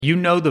You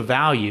know the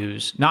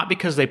values, not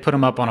because they put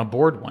them up on a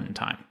board one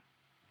time.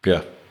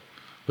 Yeah,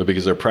 but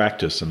because they're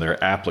practiced and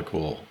they're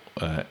applicable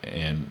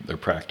and they're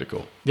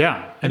practical.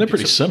 Yeah. And they're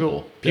pretty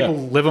simple.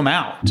 People live them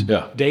out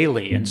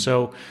daily. And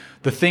so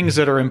the things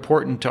that are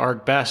important to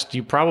ArcBest,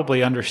 you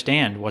probably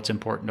understand what's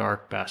important to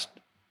ArcBest.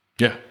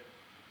 Yeah.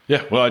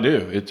 Yeah, well, I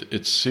do.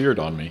 It's seared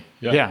on me.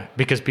 Yeah,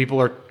 because people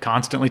are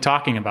constantly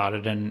talking about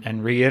it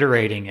and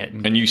reiterating it.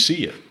 And you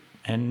see it.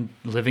 And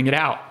living it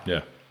out.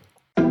 Yeah.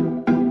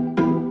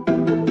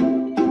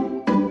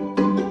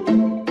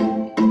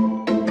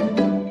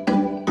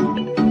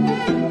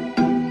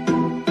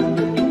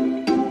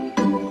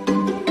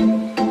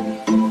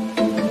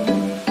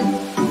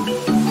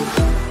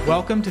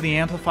 Welcome to the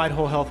Amplified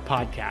Whole Health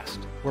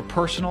Podcast, where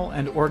personal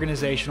and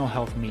organizational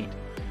health meet.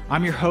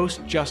 I'm your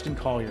host, Justin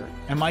Collier,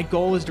 and my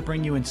goal is to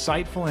bring you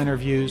insightful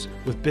interviews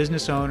with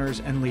business owners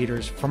and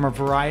leaders from a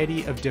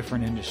variety of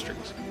different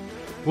industries.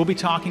 We'll be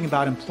talking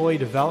about employee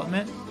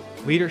development,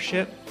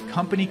 leadership,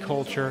 company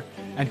culture,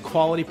 and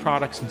quality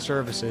products and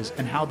services,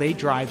 and how they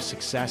drive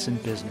success in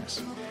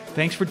business.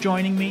 Thanks for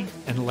joining me,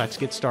 and let's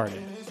get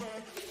started.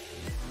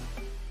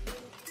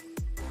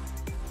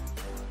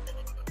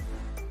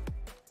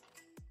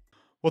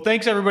 Well,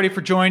 thanks everybody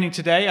for joining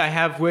today. I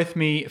have with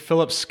me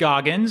Phillip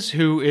Scoggins,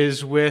 who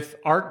is with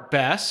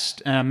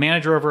ArcBest,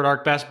 manager over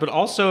at ArcBest, but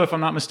also, if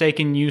I'm not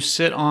mistaken, you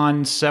sit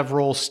on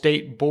several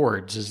state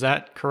boards. Is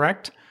that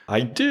correct?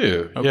 I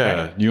do. Okay.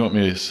 Yeah. You want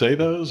me to say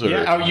those? Or,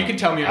 yeah. Oh, you can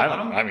tell me about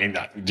them. I mean,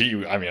 do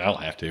you? I mean, I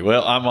don't have to.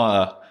 Well,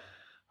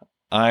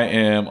 I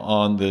am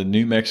on the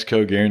New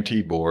Mexico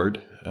Guarantee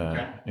Board,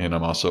 and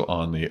I'm also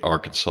on the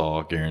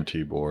Arkansas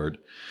Guarantee Board,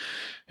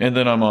 and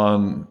then I'm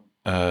on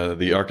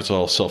the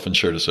Arkansas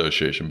Self-Insured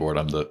Association Board.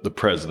 I'm the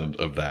president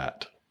of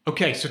that.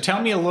 Okay, so tell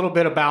me a little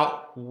bit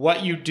about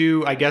what you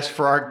do, I guess,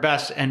 for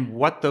ArcBest and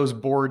what those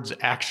boards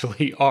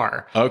actually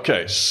are.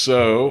 Okay,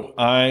 so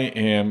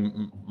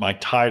my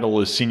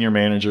title is Senior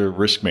Manager of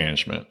Risk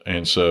Management.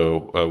 And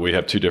so we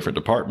have two different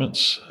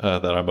departments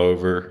that I'm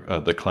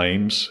over, the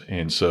claims.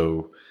 And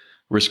so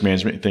risk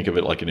management, think of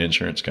it like an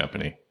insurance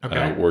company.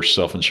 Okay. We're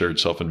self-insured,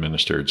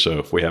 self-administered. So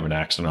if we have an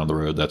accident on the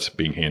road, that's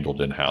being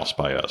handled in-house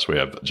by us. We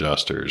have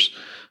adjusters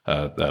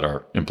that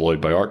are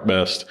employed by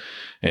ArcBest.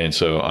 And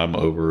so I'm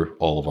over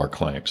all of our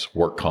claims,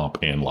 work comp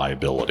and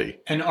liability.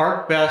 And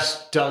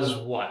ArcBest does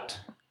what?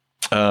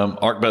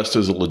 ArcBest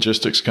is a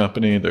logistics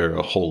company. They're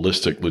a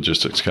holistic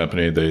logistics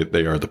company.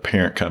 They are the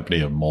parent company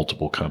of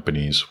multiple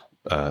companies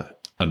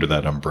under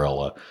that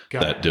umbrella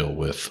that deal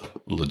with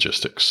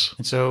logistics.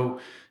 And so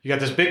you got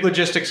this big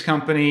logistics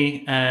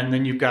company, and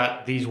then you've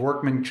got these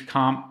workman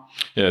comp.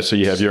 Yeah, so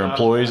you have your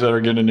employees that are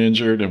getting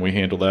injured, and we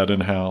handle that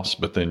in-house.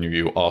 But then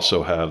you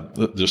also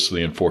have just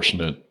the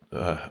unfortunate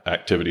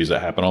activities that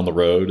happen on the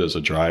road. As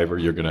a driver,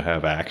 you're going to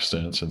have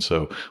accidents. And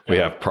so we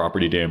have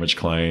property damage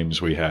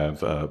claims. We have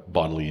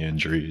bodily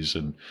injuries.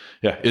 And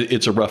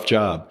it's a rough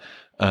job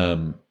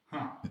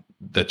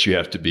that you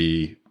have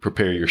to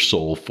prepare your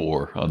soul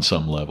for on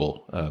some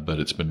level. But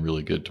it's been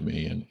really good to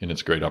me, and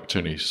it's a great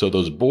opportunity. So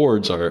those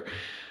boards are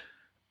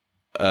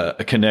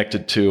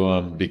connected to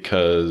them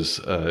because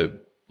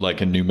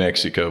like in New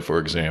Mexico, for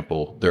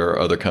example, there are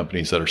other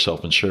companies that are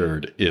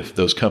self-insured. If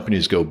those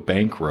companies go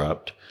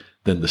bankrupt,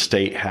 then the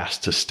state has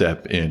to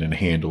step in and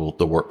handle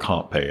the work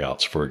comp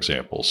payouts, for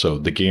example. So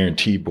the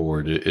guarantee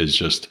board is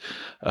just,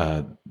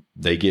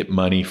 they get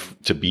money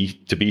to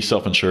be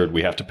self-insured.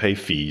 We have to pay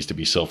fees to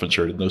be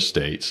self-insured in those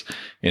states.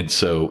 And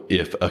so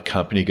if a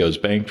company goes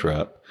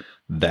bankrupt,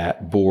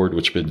 that board,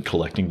 which has been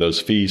collecting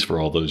those fees for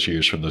all those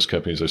years from those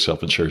companies that are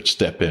self-insured,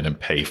 step in and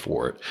pay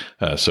for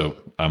it. So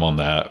I'm on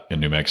that in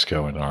New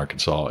Mexico and in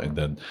Arkansas. And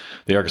then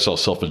the Arkansas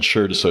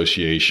Self-Insured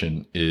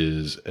Association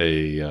is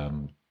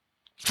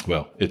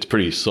it's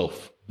pretty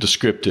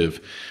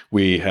self-descriptive.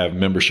 We have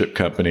membership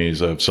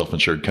companies of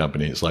self-insured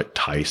companies like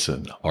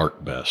Tyson,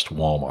 ArcBest,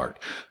 Walmart,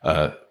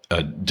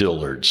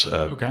 Dillard's.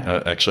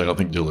 Actually, I don't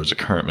think Dillard's a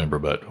current member,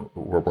 but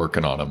we're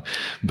working on them.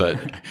 But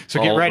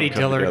so get ready,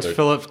 Dillard's.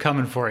 Phillip's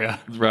coming for you.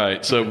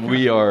 Right. So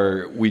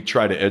we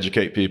try to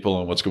educate people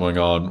on what's going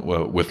on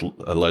with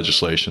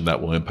legislation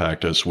that will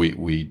impact us.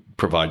 We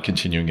provide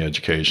continuing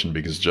education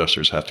because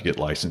adjusters have to get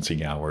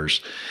licensing hours.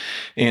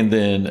 And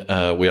then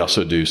we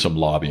also do some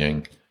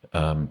lobbying,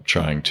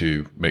 trying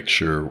to make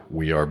sure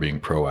we are being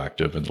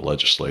proactive in the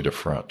legislative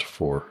front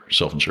for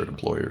self-insured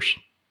employers.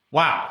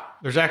 Wow.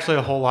 There's actually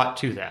a whole lot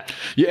to that.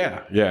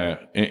 Yeah.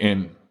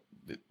 And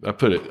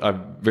I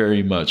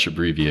very much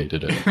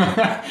abbreviated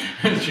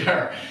it.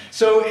 Sure.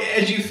 So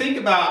as you think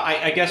about,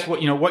 I guess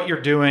what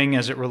you're doing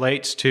as it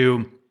relates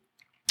to,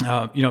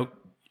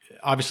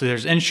 obviously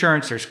there's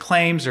insurance, there's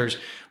claims, there's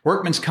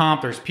workman's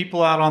comp, there's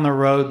people out on the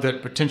road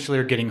that potentially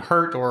are getting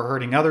hurt or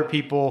hurting other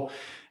people.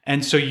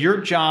 And so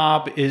your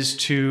job is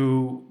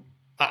to,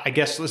 I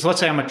guess, let's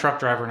say I'm a truck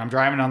driver and I'm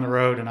driving on the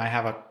road and I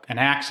have an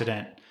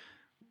accident.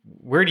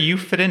 Where do you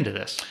fit into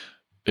this?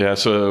 Yeah,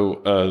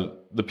 so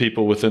the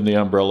people within the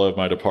umbrella of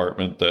my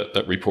department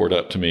that report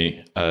up to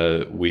me,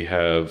 we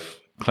have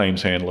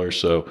claims handlers.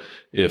 So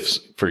if,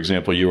 for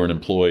example, you were an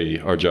employee,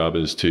 our job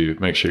is to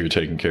make sure you're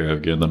taken care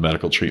of, getting the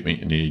medical treatment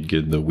you need,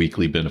 getting the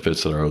weekly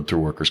benefits that are owed through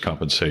workers'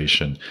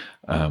 compensation,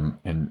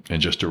 and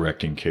just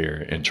directing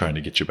care and trying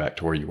to get you back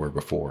to where you were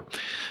before.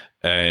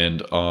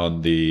 And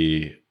on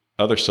the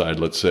other side,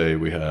 let's say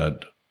we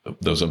had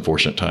those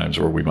unfortunate times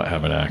where we might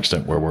have an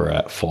accident where we're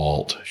at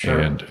fault. Sure.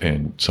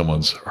 and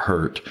someone's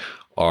hurt.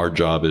 Our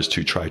job is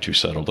to try to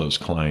settle those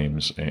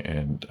claims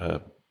and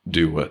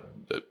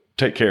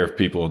take care of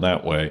people in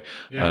that way.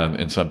 Yeah.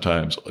 And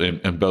sometimes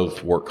in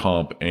both work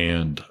comp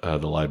and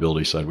the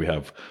liability side, we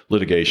have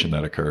litigation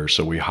that occurs.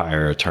 So we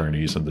hire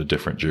attorneys in the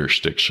different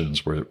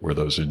jurisdictions where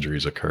those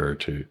injuries occur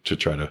to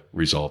try to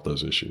resolve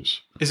those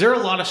issues. Is there a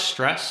lot of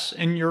stress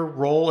in your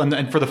role?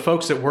 And for the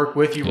folks that work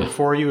with you or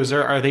for you,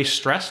 are they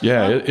stressed?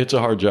 Yeah, it's a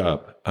hard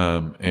job.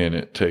 And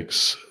it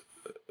takes,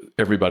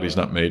 everybody's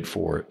not made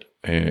for it.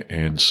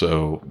 And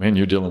so, man,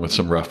 you're dealing with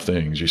some rough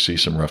things. You see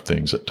some rough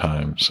things at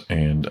times.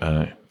 And,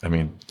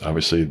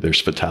 obviously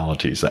there's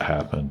fatalities that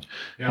happen.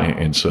 Yeah.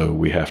 And so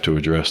we have to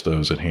address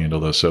those and handle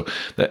those. So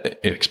that,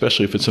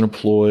 especially if it's an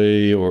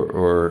employee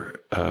or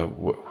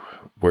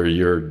where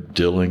you're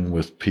dealing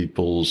with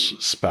people's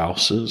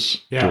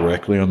spouses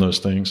directly on those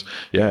things.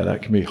 Yeah,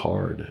 that can be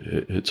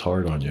hard. It's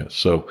hard on you.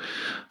 So,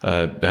 you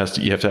have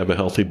to have a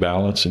healthy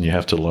balance, and you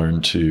have to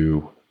learn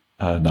to,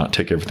 not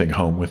take everything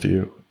home with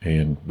you.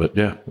 But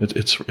yeah,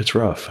 it's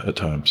rough at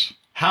times.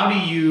 How do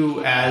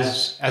you,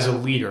 as a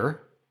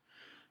leader,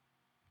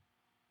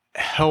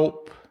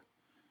 help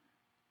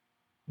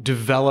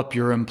develop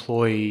your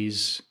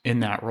employees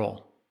in that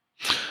role?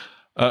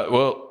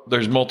 Well,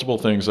 there's multiple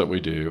things that we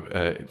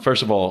do.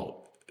 First of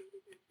all,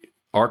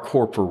 our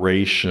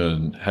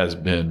corporation has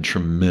been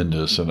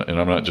tremendous, and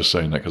I'm not just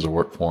saying that because I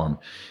work for them,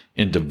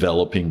 in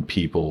developing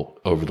people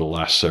over the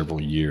last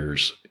several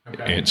years.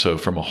 Okay. And so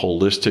from a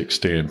holistic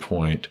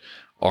standpoint,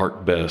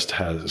 ArcBest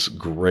has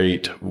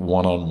great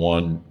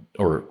one-on-one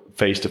or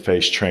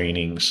face-to-face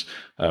trainings,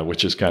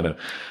 which is kind of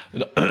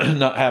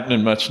not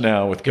happening much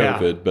now with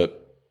COVID, but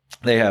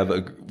they have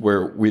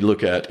where we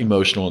look at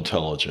emotional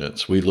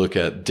intelligence. We look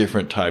at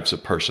different types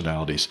of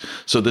personalities.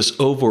 So this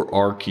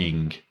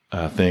overarching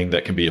thing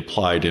that can be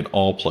applied in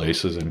all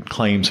places, and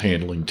claims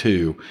handling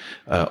too.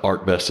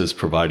 ArcBest is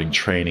providing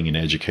training and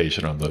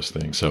education on those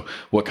things. So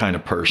what kind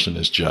of person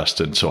is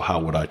Justin? So how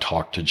would I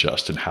talk to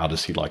Justin? How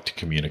does he like to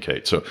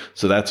communicate? So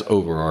that's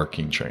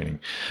overarching training.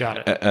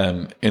 Got it.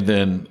 And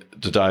then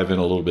to dive in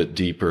a little bit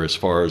deeper, as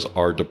far as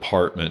our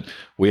department,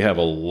 we have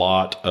a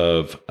lot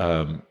of,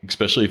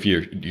 especially if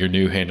you're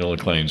new handling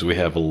claims, we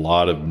have a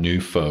lot of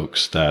new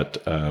folks that,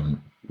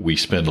 we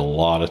spend a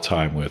lot of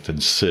time with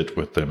and sit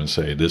with them and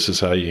say, this is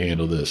how you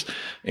handle this.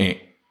 And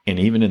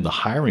even in the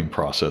hiring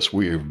process,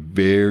 we are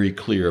very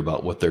clear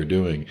about what they're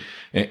doing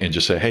and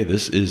just say, hey,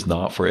 this is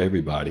not for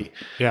everybody.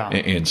 Yeah.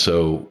 And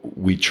so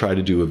we try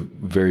to do a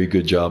very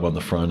good job on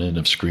the front end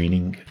of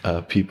screening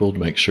people to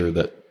make sure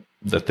that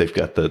they've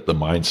got the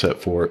mindset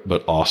for it.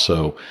 But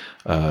also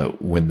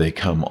when they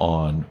come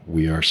on,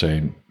 we are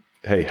saying,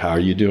 hey, how are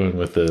you doing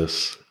with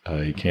this?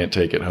 You can't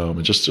take it home.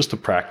 And just the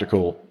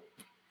practical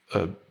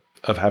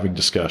of having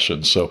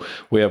discussions. So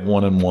we have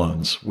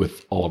one-on-ones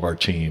with all of our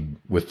team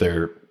with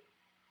their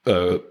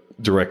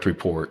direct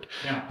report,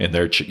 and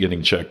they're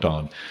getting checked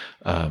on.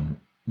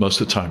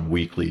 Most of the time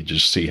weekly,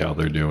 just see how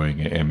they're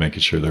doing and making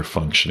sure they're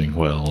functioning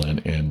well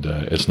and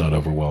it's not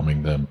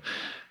overwhelming them.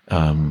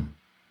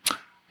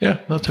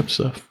 That type of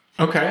stuff.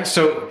 Okay.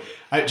 So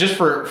just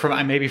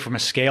from maybe from a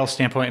scale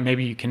standpoint,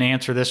 maybe you can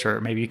answer this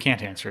or maybe you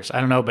can't answer this. I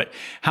don't know, but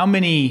how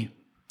many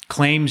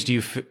claims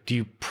do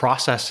you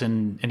process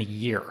in a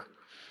year?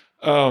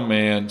 Oh,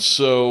 man.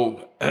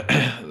 So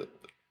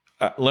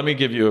let me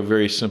give you a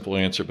very simple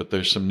answer, but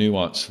there's some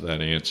nuance to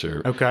that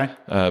answer. Okay.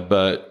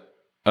 But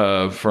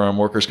from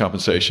workers'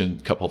 compensation,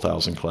 a couple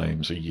thousand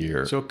claims a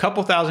year. So a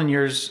couple thousand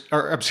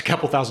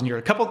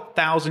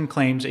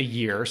claims a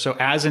year. So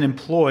as an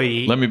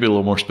employee. Let me be a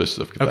little more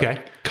specific about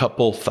it.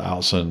 Couple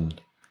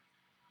thousand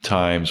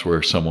times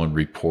where someone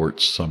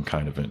reports some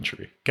kind of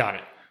injury. Got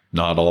it.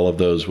 Not all of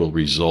those will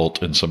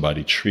result in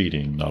somebody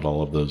treating. Not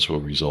all of those will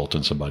result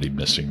in somebody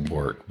missing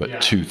work.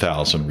 But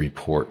 2,000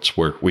 reports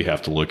where we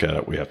have to look at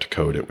it, we have to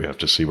code it, we have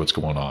to see what's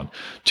going on.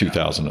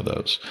 2,000 of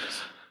those.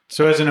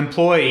 So as an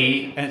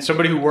employee and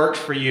somebody who works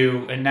for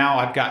you, and now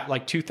I've got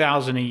like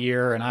 2,000 a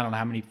year, and I don't know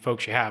how many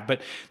folks you have, but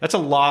that's a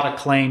lot of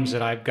claims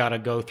that I've got to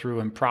go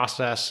through and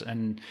process.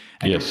 And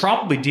you're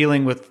probably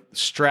dealing with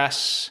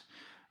stress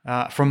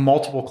from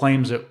multiple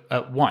claims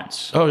at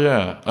once. Oh,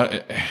 yeah.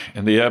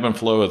 And the ebb and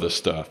flow of this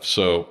stuff.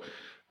 So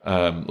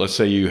let's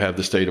say you have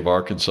the state of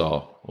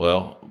Arkansas.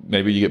 Well,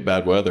 maybe you get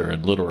bad weather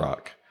in Little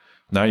Rock.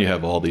 Now you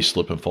have all these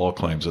slip and fall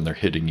claims and they're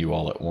hitting you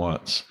all at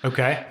once.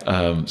 Okay.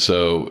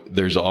 So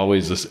there's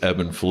always this ebb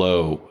and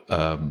flow.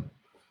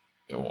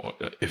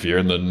 If you're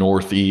in the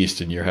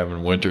Northeast and you're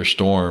having winter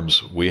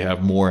storms, we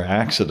have more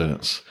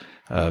accidents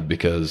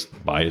because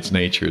by its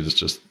nature,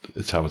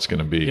 it's how it's going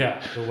to be.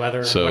 Yeah, the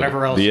weather, so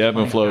whatever else. The ebb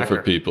and flow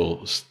for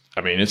people,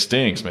 I mean, it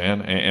stinks,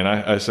 man. And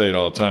I say it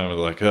all the time. I'm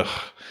like, ugh,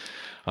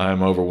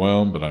 I'm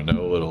overwhelmed, but I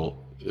know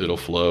it'll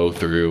flow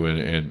through.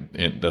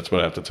 And that's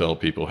what I have to tell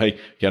people. Hey,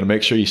 you got to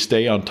make sure you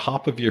stay on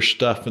top of your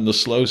stuff in the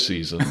slow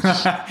seasons.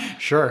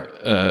 Sure.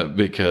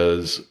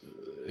 Because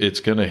it's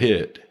going to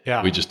hit.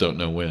 Yeah. We just don't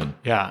know when.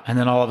 Yeah. And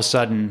then all of a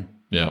sudden,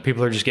 Yeah.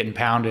 people are just getting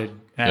pounded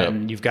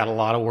and you've got a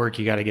lot of work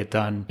you got to get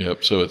done.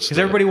 Yep. So it's because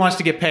everybody wants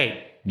to get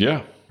paid.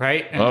 Yeah.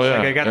 Right. And it's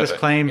like, I got this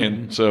claim.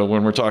 And so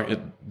when we're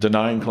talking,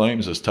 denying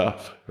claims is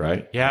tough,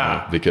 right?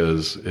 Yeah.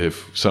 Because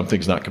if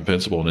something's not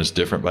compensable and it's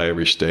different by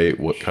every state,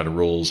 what kind of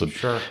rules and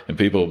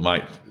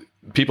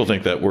people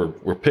think that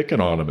we're picking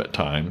on them at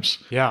times.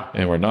 Yeah.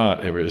 And we're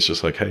not. It's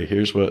just like, hey,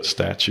 here's what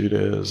statute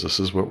is. This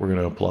is what we're going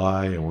to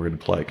apply, and we're going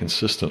to apply it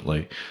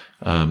consistently.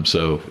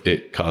 So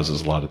it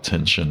causes a lot of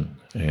tension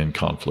and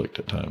conflict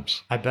at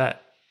times. I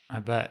bet.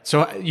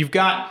 So you've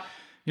got,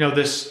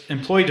 this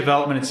employee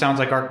development. It sounds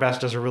like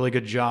ArcBest does a really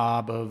good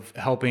job of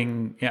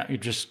helping,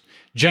 just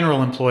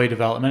general employee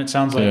development. It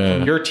sounds like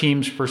from your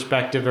team's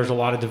perspective, there's a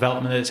lot of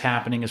development that's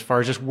happening as far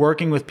as just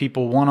working with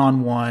people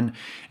one-on-one,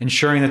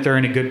 ensuring that they're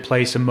in a good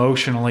place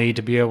emotionally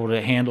to be able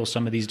to handle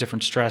some of these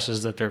different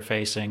stresses that they're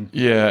facing.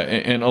 Yeah.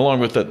 And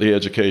along with that, the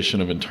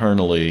education of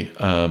internally,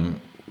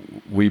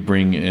 we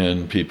bring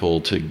in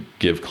people to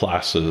give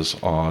classes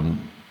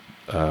on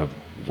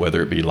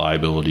whether it be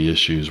liability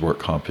issues, work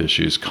comp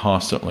issues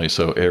constantly.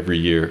 So every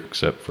year,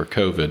 except for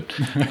COVID,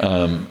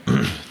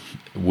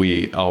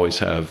 we always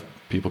have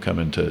people come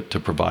in to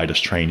provide us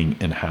training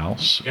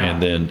in-house. Yeah.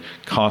 And then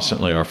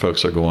constantly our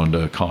folks are going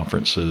to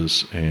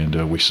conferences,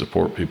 and we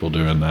support people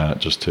doing that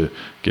just to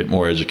get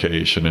more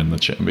education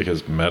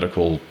because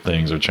medical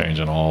things are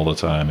changing all the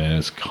time, and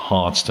it's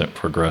constant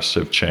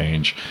progressive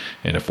change.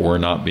 And if we're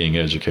not being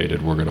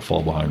educated, we're going to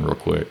fall behind real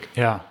quick.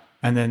 Yeah.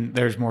 And then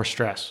there's more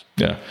stress.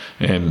 Yeah.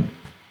 And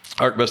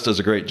ArcBest does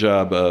a great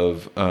job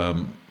of,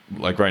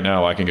 like right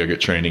now, I can go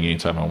get training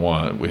anytime I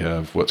want. We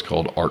have what's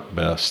called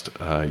ArcBest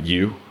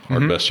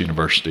ArcBest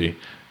University,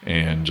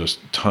 and just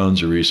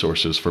tons of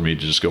resources for me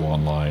to just go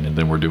online. And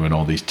then we're doing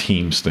all these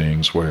Teams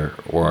things where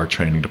our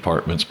training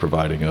department's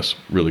providing us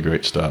really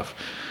great stuff.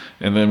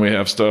 And then we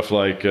have stuff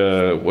like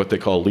what they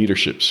call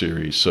leadership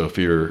series. So if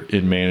you're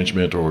in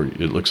management, or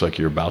it looks like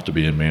you're about to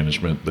be in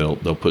management, they'll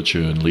put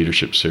you in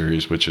leadership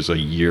series, which is a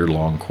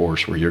year-long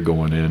course where you're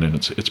going in, and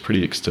it's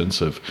pretty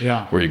extensive.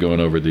 Yeah. Where you're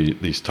going over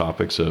these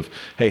topics of,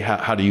 hey,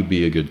 how do you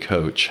be a good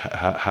coach?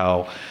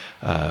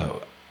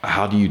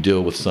 How do you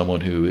deal with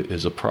someone who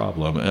is a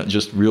problem?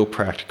 Just real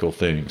practical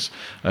things.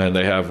 And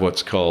they have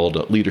what's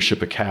called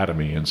Leadership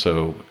Academy. And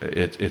so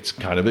it's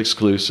kind of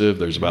exclusive.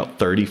 There's about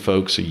 30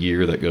 folks a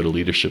year that go to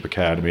Leadership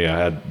Academy. I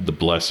had the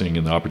blessing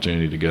and the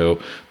opportunity to go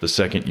the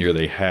second year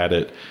they had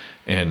it.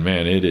 And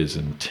man, it is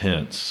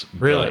intense.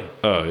 Really?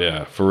 Oh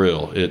yeah, for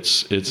real.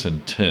 It's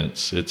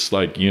intense. It's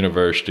like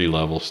university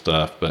level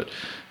stuff, but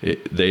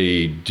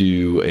they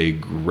do a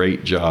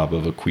great job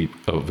of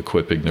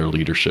equipping their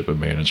leadership and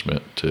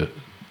management to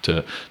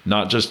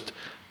not just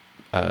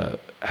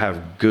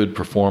have good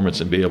performance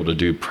and be able to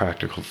do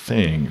practical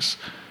things,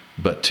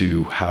 but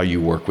to how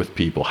you work with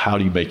people. How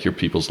do you make your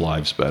people's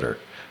lives better?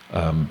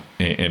 And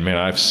man,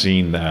 I've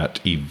seen that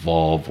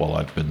evolve while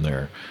I've been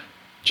there.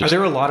 Are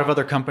there a lot of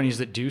other companies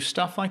that do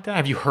stuff like that?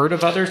 Have you heard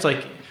of others,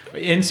 like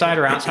inside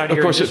or outside of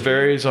your industry? Of course, it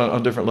varies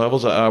on different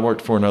levels. I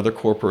worked for another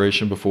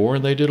corporation before,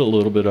 and they did a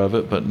little bit of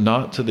it, but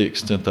not to the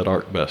extent that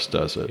ArcBest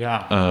does it.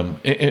 Yeah.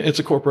 It's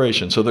a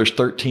corporation, so there's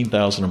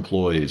 13,000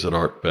 employees at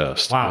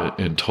ArcBest. Wow.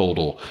 In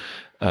total.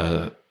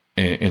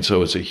 And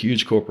so it's a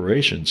huge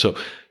corporation. So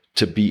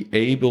to be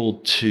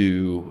able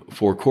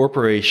for a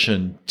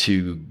corporation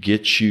to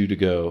get you to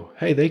go,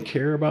 hey, they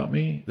care about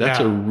me, that's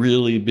a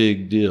really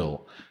big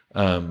deal.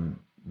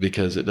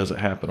 Because it doesn't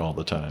happen all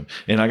the time.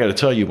 And I got to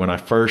tell you, when I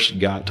first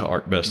got to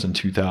ArcBest in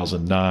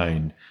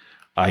 2009,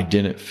 I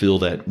didn't feel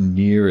that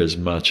near as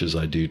much as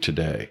I do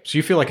today. So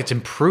you feel like it's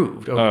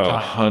improved over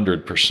time?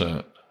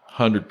 100%.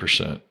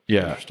 100%. Yeah.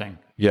 Interesting.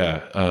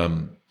 Yeah.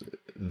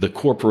 The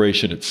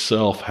corporation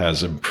itself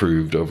has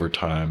improved over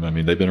time. I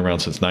mean, they've been around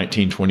since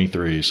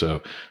 1923,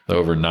 so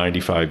over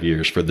 95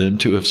 years. For them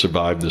to have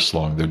survived this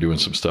long, they're doing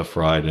some stuff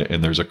right,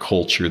 and there's a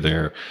culture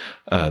there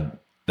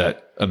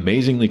that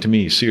amazingly to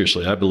me,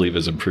 seriously, I believe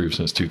has improved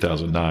since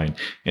 2009.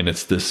 And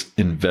it's this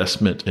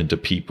investment into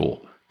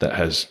people that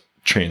has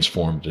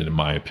transformed it, in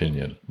my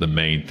opinion, the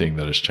main thing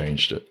that has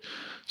changed it.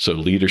 So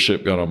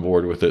leadership got on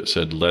board with it,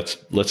 said, let's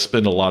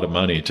spend a lot of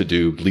money to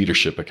do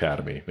Leadership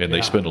Academy. And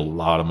they spend a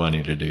lot of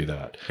money to do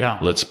that. Yeah.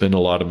 Let's spend a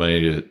lot of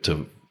money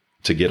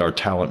to get our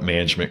talent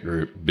management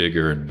group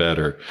bigger and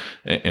better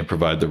and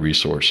provide the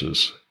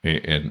resources.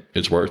 And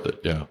it's worth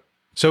it. Yeah.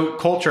 So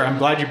culture, I'm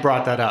glad you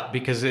brought that up,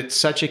 because it's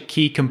such a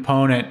key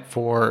component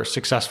for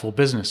successful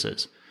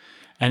businesses.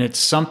 And it's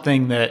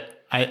something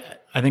that I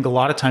think a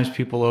lot of times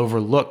people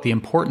overlook the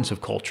importance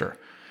of culture.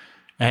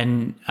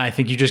 And I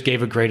think you just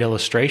gave a great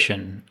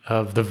illustration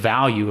of the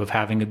value of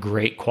having a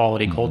great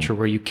quality culture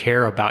where you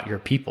care about your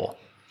people.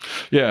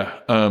 Yeah.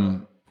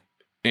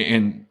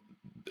 And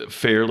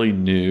fairly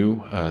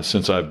new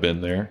since I've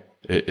been there,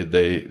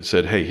 they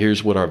said, hey,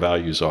 here's what our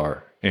values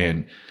are.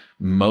 And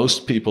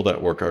most people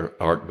that work at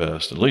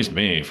ArcBest, at least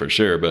me for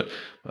sure, but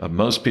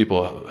most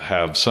people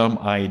have some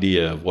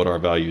idea of what our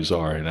values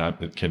are, and I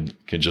can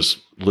just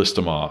list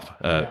them off.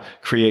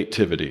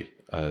 Creativity.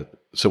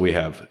 So we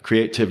have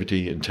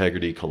creativity,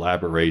 integrity,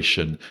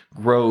 collaboration,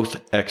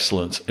 growth,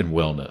 excellence, and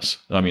wellness.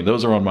 I mean,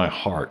 those are on my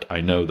heart. I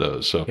know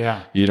those. So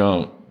you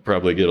don't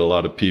probably get a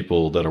lot of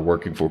people that are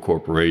working for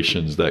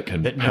corporations that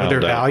know their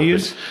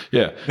values.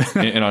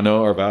 And I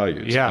know our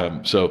values.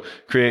 Yeah. So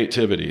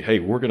creativity. Hey,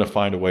 we're going to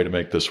find a way to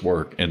make this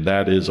work, and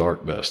that is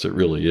ArcBest. It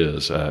really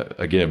is.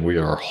 Again, we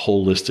are a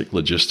holistic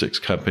logistics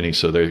company,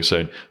 so they're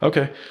saying,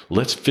 okay,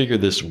 let's figure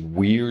this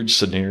weird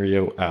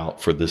scenario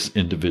out for this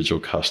individual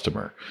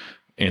customer.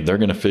 And they're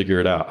going to figure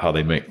it out how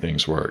they make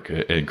things work.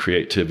 And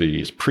creativity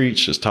is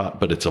preached, is taught,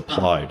 but it's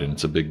applied, and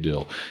it's a big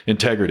deal.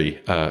 Integrity.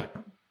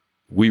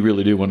 We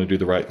really do want to do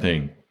the right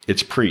thing.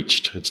 It's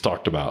preached. It's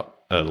talked about.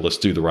 Let's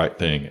do the right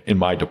thing. In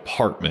my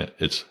department,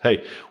 it's,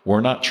 hey, we're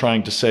not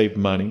trying to save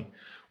money.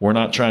 We're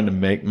not trying to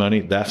make money.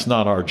 That's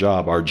not our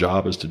job. Our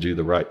job is to do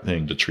the right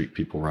thing, to treat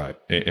people right.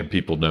 And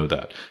people know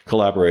that.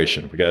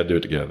 Collaboration. We got to do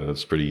it together.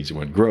 That's a pretty easy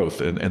one.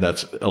 Growth. And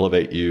that's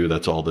elevate you.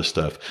 That's all this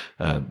stuff,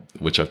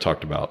 which I've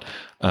talked about.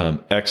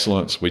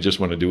 Excellence. We just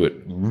want to do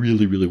it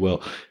really, really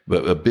well.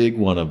 But a big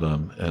one of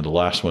them, and the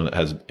last one that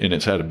has, and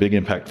it's had a big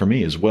impact for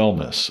me, is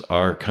wellness.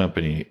 Our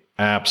company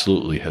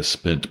absolutely has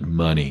spent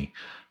money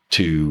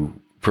to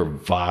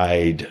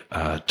provide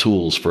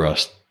tools for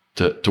us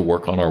to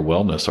work on our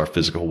wellness, our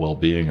physical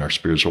well-being, our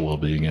spiritual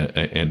well-being,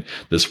 and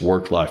this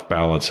work-life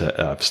balance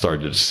I've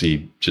started to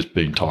see just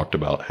being talked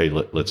about. Hey,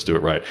 let's do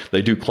it right.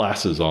 They do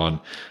classes on,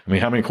 I mean,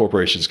 how many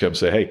corporations come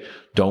say, hey,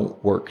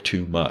 don't work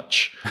too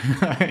much?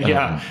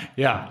 Yeah.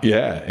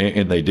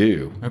 And they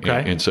do.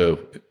 Okay. And so,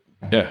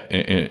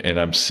 and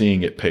I'm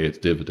seeing it pay its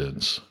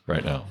dividends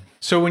right now.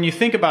 So when you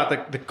think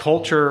about the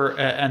culture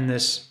and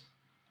this,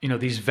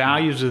 these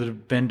values that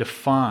have been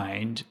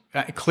defined,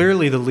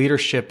 clearly the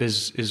leadership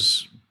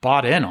is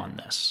bought in on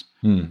this.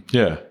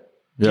 Yeah.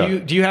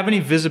 Do you have any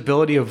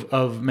visibility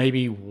of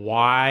maybe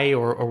why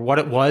or what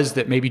it was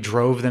that maybe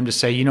drove them to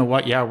say, you know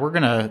what? Yeah, we're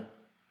going to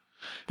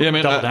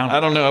double down.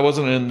 I don't know. I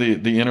wasn't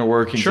in the inner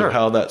workings of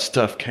how that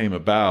stuff came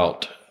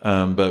about.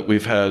 But we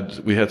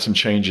had some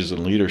changes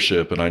in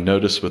leadership, and I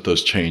noticed with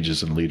those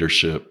changes in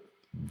leadership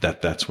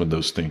that's when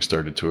those things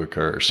started to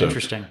occur. So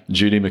interesting.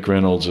 Judy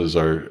McReynolds is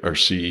our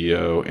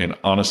CEO, and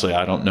honestly,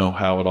 I don't know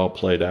how it all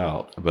played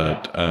out,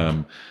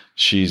 but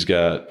she's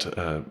got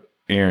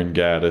Erin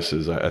Gaddis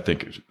is, I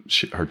think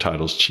her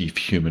title is Chief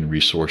Human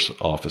Resource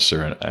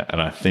Officer.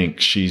 And I think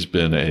she's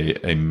been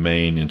a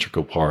main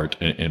integral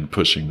part in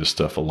pushing this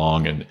stuff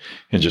along and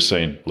just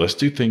saying, let's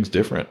do things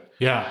different.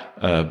 Yeah.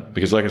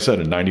 Because like I said,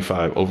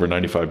 over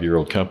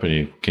 95-year-old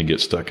company can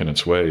get stuck in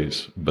its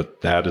ways,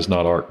 but that is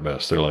not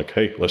ArcBest. They're like,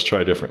 hey, let's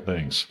try different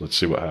things. Let's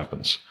see what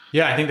happens.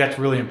 Yeah. I think that's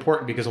really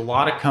important because a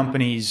lot of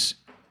companies,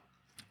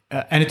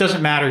 and it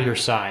doesn't matter your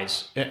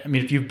size. I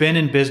mean, if you've been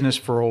in business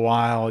for a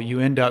while, you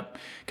end up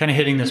kind of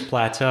hitting this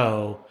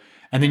plateau,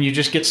 and then you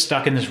just get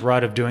stuck in this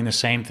rut of doing the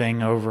same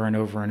thing over and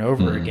over and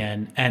over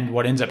again. And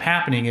what ends up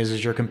happening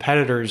is your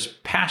competitors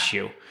pass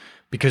you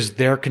because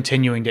they're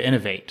continuing to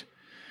innovate.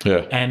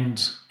 Yeah.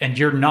 And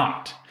you're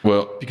not.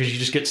 Well, because you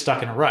just get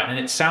stuck in a rut. And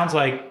it sounds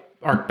like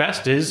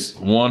ArcBest is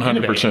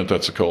 100%.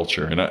 That's a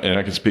culture, and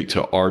I can speak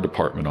to our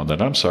department on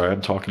that. I'm sorry,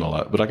 I'm talking a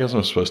lot, but I guess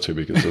I'm supposed to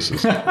because this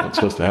is what's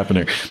supposed to happen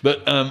here.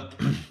 But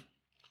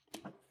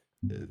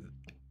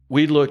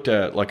we looked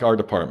at, like our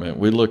department,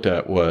 we looked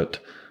at what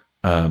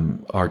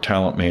our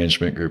talent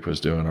management group was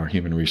doing, our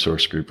human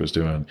resource group was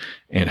doing,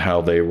 and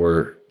how they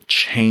were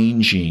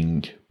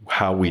changing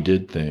how we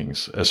did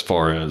things as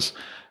far as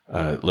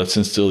let's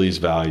instill these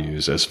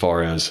values, as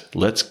far as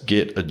let's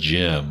get a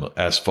gym,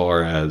 as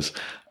far as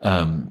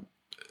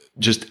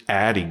just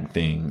adding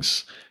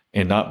things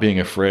and not being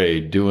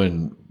afraid,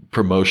 doing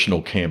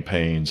promotional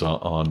campaigns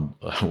on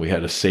we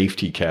had a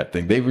safety cat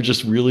thing. They were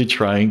just really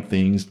trying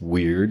things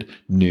weird,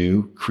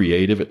 new,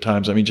 creative at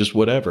times. I mean, just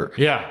whatever.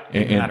 Yeah. It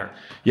didn't matter.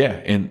 Yeah.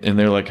 And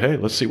they're like, hey,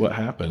 let's see what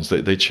happens.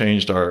 They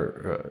changed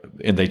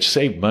and they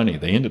saved money.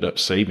 They ended up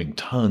saving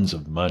tons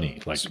of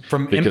money.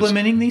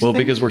 Implementing these things? Well,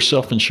 because we're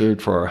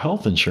self-insured for our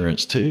health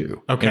insurance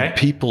too. Okay. And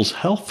people's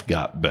health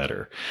got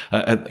better.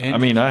 I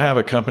mean, I have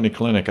a company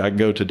clinic. I can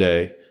go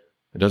today.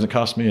 It doesn't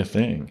cost me a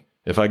thing.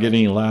 If I get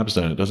any labs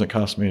done, it doesn't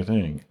cost me a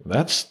thing.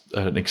 That's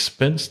an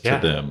expense to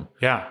them.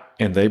 Yeah.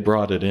 And they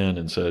brought it in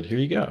and said, here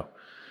you go.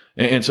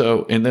 And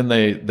then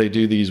they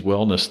do these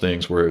wellness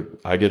things where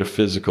I get a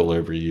physical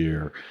every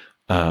year.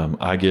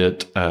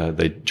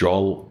 They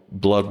draw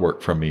blood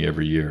work from me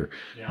every year.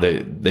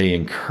 Yeah. They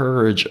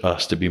encourage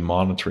us to be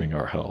monitoring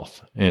our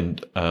health,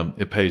 and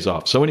it pays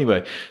off. So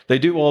anyway, they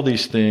do all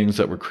these things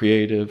that were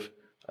creative.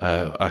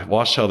 I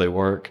watched how they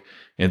work.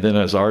 And then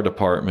as our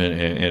department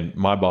and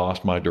my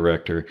boss, my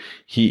director,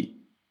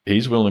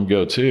 he's willing to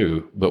go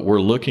too, but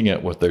we're looking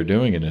at what they're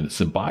doing and it's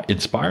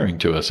inspiring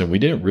to us. And we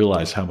didn't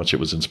realize how much it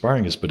was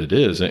inspiring us, but it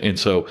is. And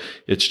so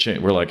it's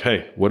changed. We're like,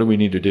 hey, what do we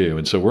need to do?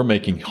 And so we're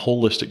making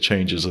holistic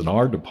changes in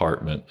our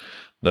department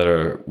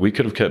we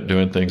could have kept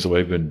doing things the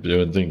way we've been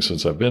doing things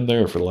since I've been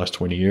there for the last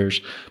 20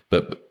 years.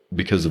 But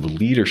because of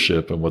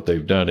leadership and what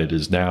they've done,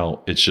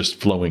 it's just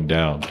flowing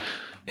down.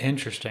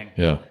 Interesting.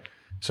 Yeah.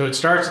 So it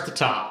starts at the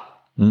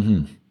top.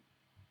 Mm-hmm.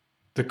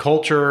 The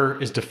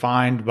culture is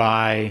defined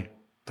by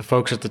the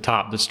folks at the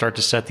top that start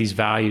to set these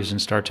values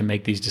and start to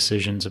make these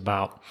decisions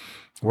about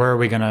where are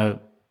we going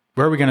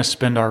to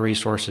spend our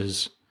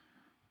resources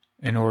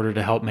in order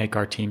to help make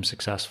our team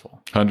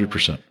successful.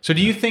 100%. So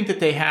do you think that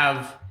they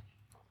have,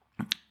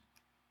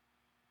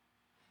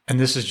 and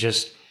this is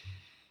just,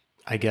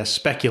 I guess,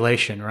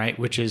 speculation, right?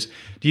 Which is,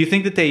 do you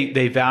think that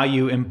they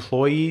value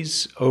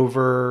employees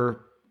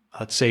over,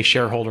 let's say,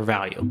 shareholder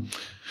value?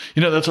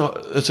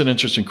 That's an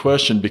interesting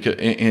question, because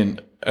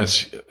and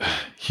as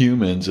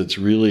humans, it's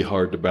really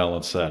hard to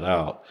balance that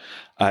out.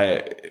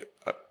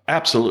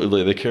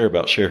 Absolutely, they care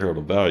about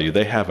shareholder value.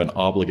 They have an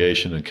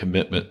obligation and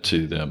commitment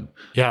to them.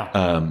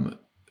 Yeah.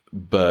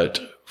 But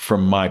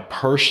from my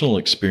personal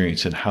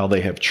experience and how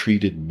they have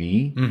treated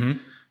me,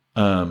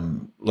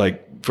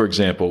 like, for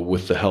example,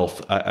 with the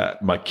health,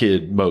 my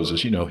kid,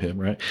 Moses, you know him,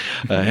 right?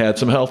 Had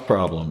some health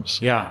problems.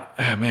 Yeah.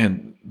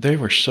 Man, they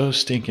were so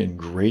stinking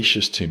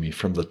gracious to me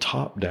from the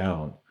top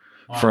down.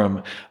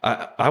 Wow.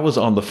 I was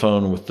on the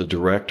phone with the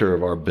director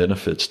of our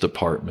benefits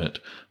department,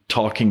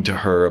 talking to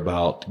her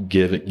about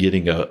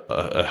getting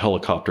a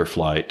helicopter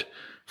flight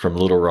from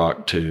Little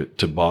Rock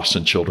to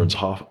Boston Children's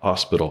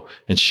Hospital.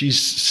 And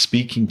she's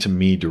speaking to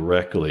me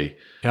directly,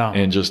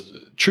 and just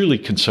truly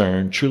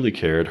concerned, truly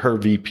cared. Her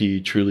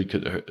VP truly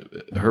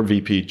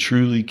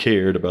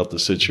cared about the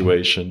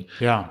situation.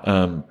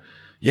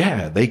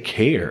 Yeah. They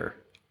care.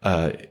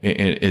 And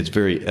it's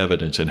very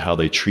evident in how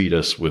they treat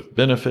us with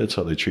benefits,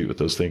 how they treat with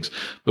those things.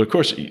 But of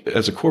course,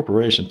 as a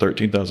corporation,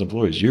 13,000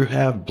 employees, you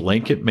have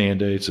blanket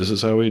mandates. This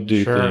is how we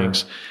do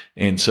things.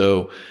 And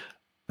so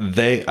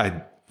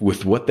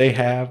with what they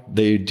have,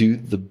 they do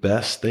the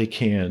best they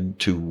can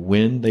to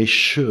when they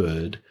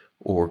should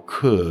or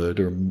could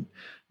or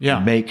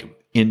make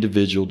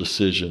individual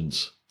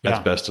decisions as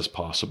best as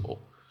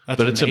possible.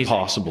 But it's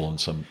impossible in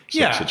some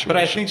situations. But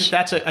I think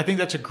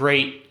that's a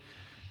great.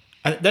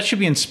 That should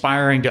be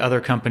inspiring to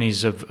other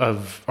companies of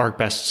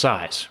ArcBest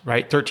size,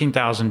 right?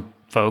 13,000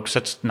 folks.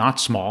 That's not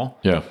small.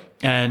 Yeah.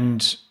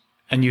 And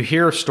you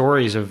hear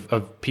stories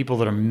of people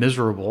that are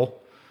miserable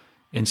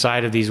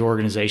inside of these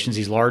organizations,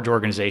 these large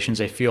organizations.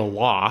 They feel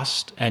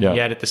lost. And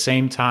yet at the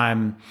same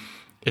time,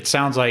 it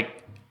sounds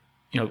like,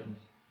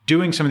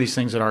 doing some of these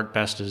things that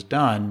ArcBest has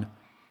done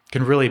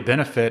can really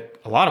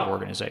benefit a lot of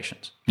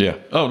organizations. Yeah.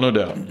 Oh, no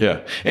doubt. Yeah.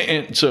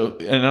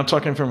 And I'm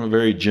talking from a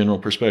very general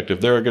perspective.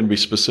 There are going to be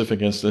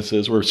specific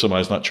instances where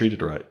somebody's not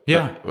treated right.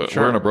 Yeah.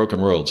 We're in a broken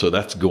world, so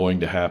that's going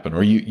to happen.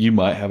 Or you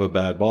might have a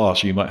bad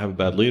boss, or you might have a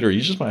bad leader.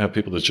 You just might have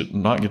people that should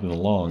not getting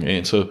along.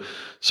 And so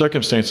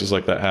circumstances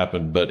like that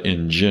happen. But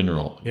in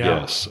general,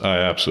 yes, I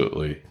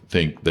absolutely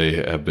think they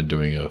have been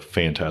doing a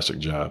fantastic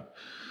job.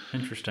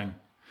 Interesting.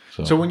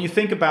 So when you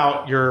think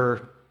about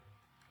your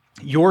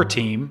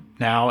team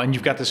now, and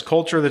you've got this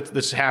culture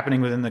that's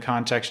happening within the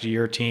context of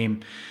your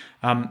team,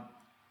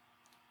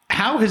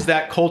 how has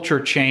that culture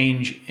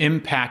change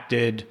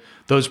impacted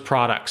those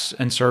products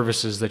and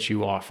services that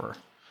you offer?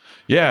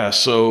 Yeah,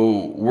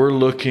 so we're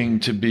looking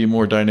to be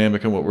more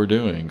dynamic in what we're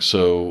doing.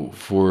 So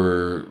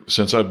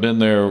since I've been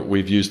there,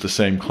 we've used the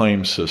same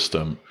claim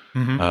system,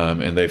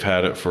 and they've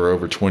had it for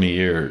over 20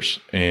 years.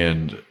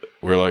 And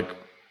we're like,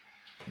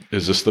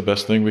 is this the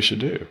best thing we should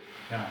do?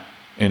 Yeah.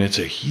 And it's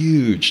a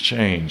huge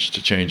change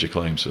to change a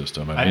claim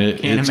system. I can't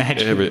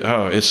imagine.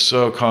 It's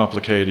so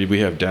complicated. We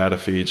have data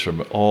feeds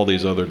from all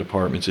these other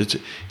departments.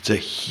 It's a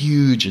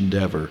huge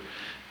endeavor,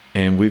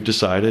 and we've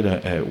decided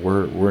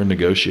we're in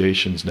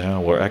negotiations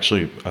now. I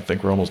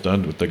think we're almost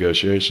done with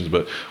negotiations,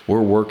 but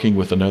we're working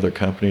with another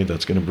company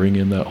that's going to bring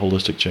in that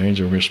holistic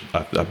change, and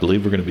I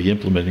believe we're going to be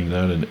implementing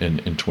that in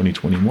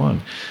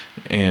 2021,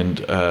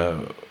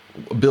 and.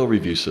 Bill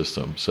review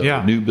system.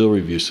 New bill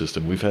review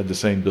system. We've had the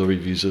same bill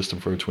review system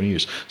for 20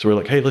 years. So we're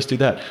like, hey, let's do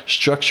that.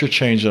 Structure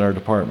change in our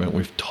department.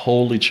 We've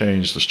totally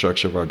changed the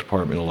structure of our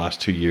department in the last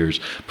 2 years,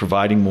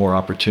 providing more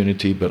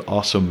opportunity, but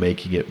also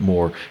making it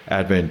more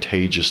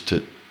advantageous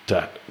to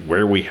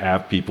where we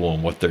have people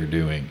and what they're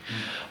doing.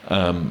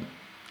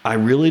 I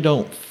really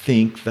don't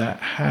think that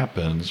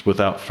happens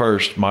without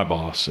first my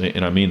boss.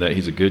 And I mean that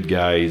he's a good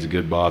guy, he's a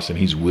good boss, and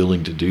he's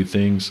willing to do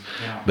things.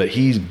 Yeah. But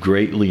he's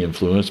greatly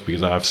influenced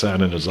because I've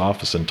sat in his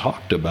office and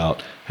talked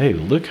about, hey,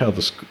 look how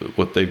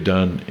what they've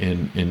done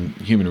in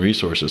human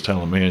resources,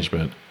 talent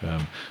management,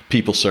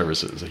 people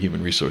services.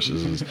 Human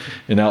resources is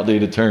an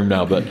outdated term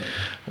now, but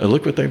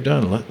look what they've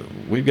done.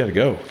 We've got to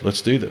go.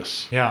 Let's do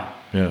this. Yeah.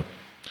 Yeah.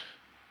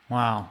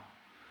 Wow.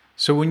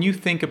 So when you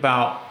think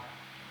about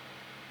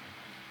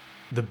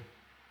the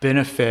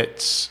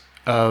benefits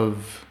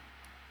of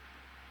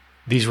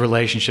these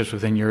relationships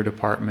within your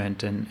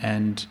department,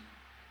 and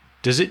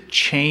does it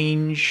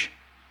change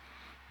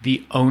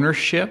the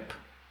ownership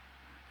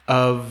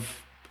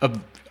of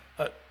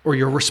or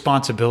your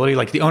responsibility,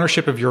 like the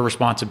ownership of your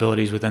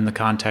responsibilities within the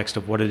context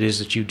of what it is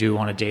that you do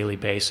on a daily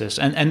basis,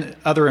 and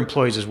other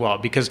employees as well,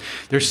 because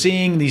they're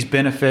seeing these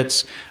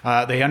benefits.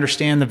 They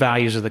understand the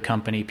values of the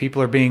company.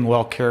 People are being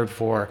well cared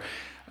for.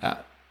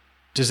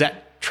 Does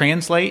that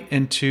translate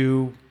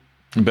into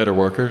better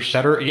workers?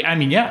 Better, I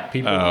mean, yeah.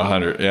 People.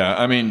 100. Yeah.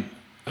 I mean,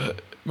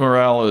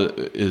 morale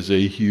is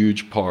a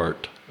huge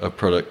part of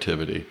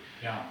productivity.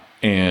 Yeah.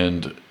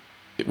 And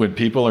when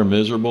people are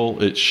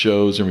miserable, it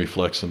shows and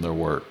reflects in their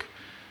work.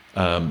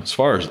 As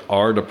far as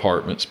our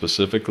department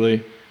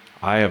specifically,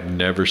 I have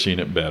never seen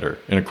it better.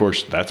 And of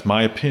course, that's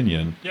my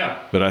opinion. Yeah.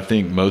 But I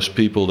think most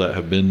people that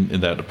have been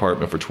in that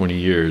department for 20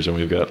 years, and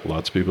we've got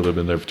lots of people that have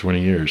been there for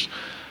 20 years,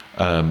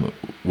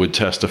 would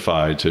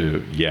testify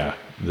to, yeah,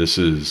 this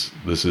is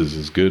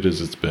as good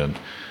as it's been.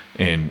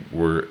 And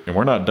we're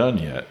not done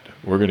yet.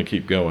 We're going to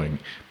keep going,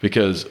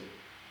 because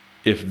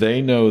if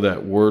they know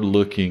that we're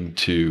looking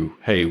to,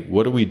 hey,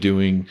 what are we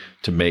doing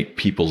to make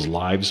people's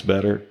lives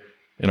better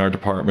in our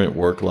department,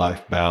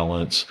 work-life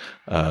balance,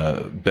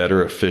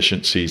 better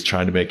efficiencies,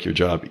 trying to make your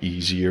job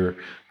easier,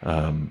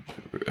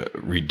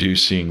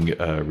 reducing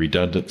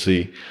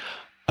redundancy,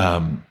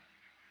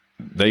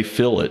 they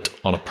feel it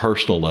on a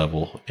personal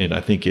level, and I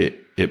think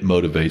it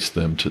motivates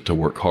them to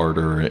work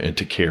harder and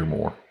to care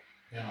more.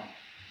 Yeah.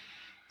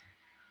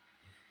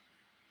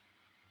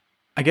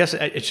 I guess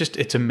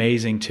it's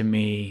amazing to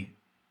me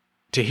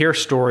to hear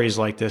stories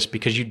like this,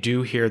 because you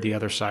do hear the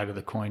other side of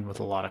the coin with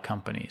a lot of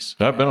companies.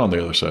 I've been on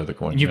the other side of the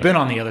coin. You've been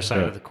on the other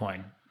side of the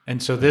coin.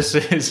 And so this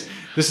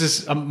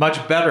is a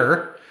much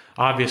better,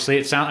 obviously.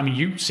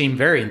 You seem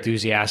very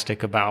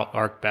enthusiastic about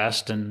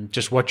ArcBest and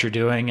just what you're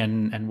doing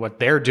and what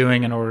they're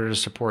doing in order to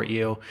support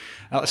you.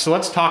 So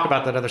let's talk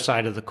about that other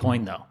side of the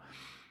coin, though.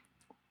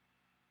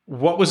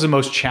 What was the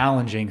most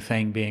challenging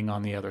thing being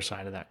on the other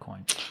side of that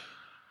coin?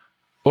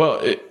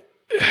 Well,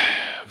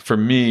 for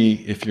me,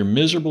 if you're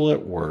miserable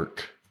at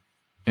work,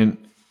 and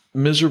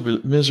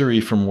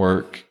misery from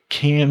work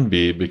can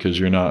be because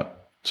you're not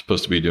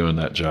supposed to be doing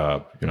that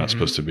job. You're not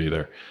supposed to be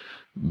there.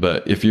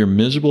 But if you're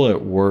miserable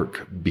at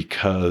work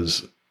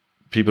because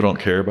people don't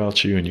care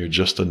about you and you're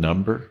just a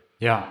number,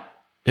 yeah,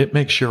 it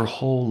makes your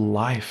whole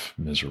life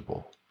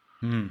miserable.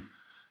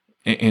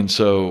 And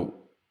so,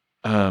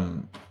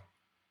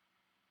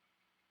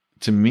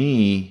 to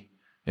me,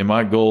 and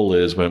my goal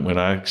is when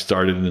I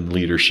started in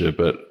leadership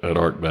at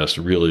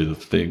ArcBest, really the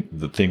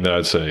thing that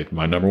I'd say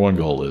my number one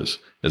goal is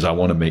I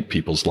want to make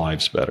people's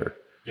lives better.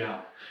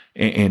 Yeah.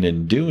 And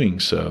in doing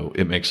so,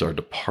 it makes our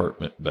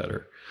department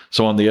better.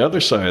 So on the other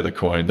side of the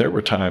coin, there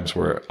were times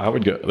where I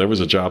would go, there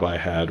was a job I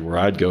had where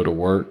I'd go to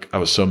work. I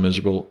was so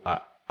miserable.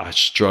 I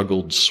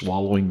struggled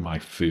swallowing my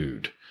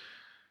food.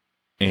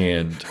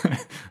 And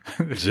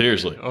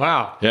seriously.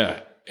 Wow.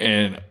 Yeah.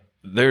 And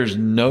there's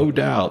no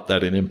doubt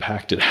that it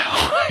impacted how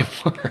I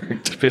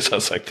worked, because I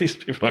was like, these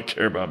people don't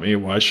care about me.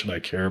 Why should I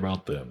care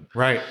about them?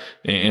 Right.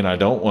 And I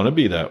don't want to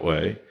be that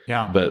way.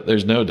 Yeah. But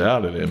there's no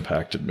doubt it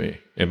impacted me.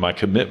 And my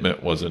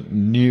commitment wasn't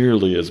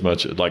nearly as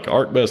much. Like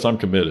ArcBest, I'm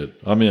committed.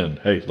 I'm in.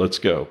 Hey, let's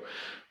go.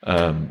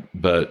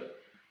 But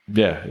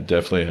yeah, it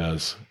definitely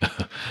has.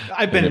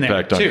 I've been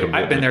there too.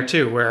 I've been there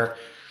too, where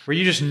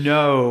you just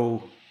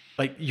know,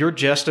 like, you're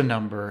just a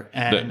number.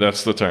 And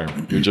that's the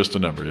term. You're just a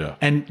number, yeah.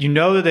 And you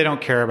know that they don't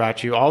care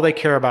about you. All they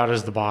care about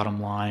is the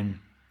bottom line.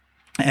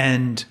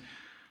 And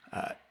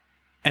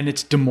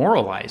it's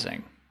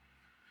demoralizing.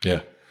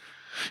 Yeah.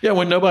 Yeah,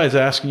 when nobody's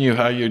asking you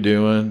how you're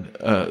doing.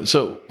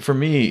 So for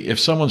me, if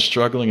someone's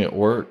struggling at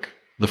work,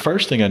 the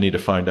first thing I need to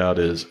find out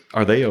is,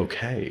 are they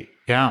okay?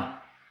 Yeah.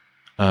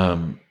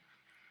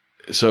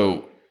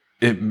 So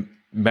it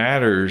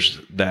matters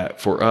that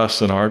for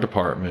us in our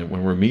department,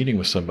 when we're meeting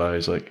with somebody,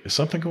 it's like, is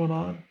something going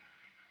on?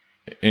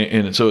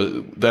 And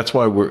so that's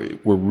why we're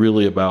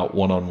really about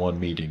one-on-one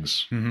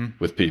meetings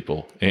with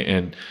people.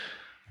 And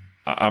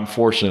I'm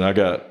fortunate. I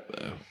got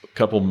a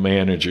couple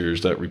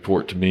managers that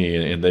report to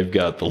me, and they've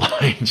got the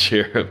lion's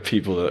share of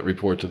people that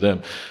report to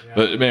them. Yeah.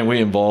 But man, we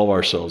involve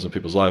ourselves in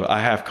people's lives.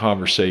 I have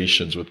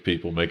conversations with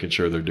people, making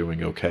sure they're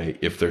doing okay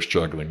if they're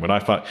struggling. When I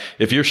find,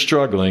 if you're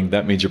struggling,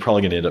 that means you're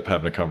probably going to end up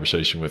having a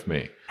conversation with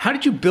me. How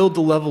did you build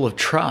the level of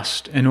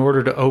trust in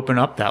order to open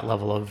up that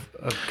level of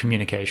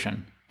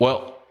communication?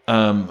 Well,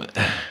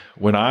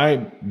 when I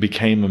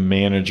became a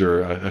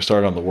manager, I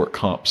started on the work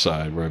comp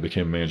side, where I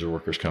became a manager of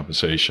workers'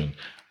 compensation.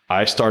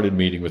 I started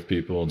meeting with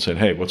people and saying,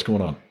 hey, what's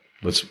going on?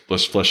 Let's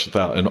flesh this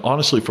out. And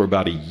honestly, for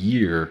about a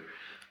year,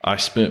 I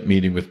spent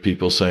meeting with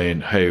people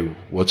saying, hey,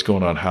 what's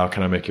going on? How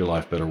can I make your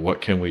life better? What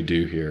can we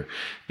do here?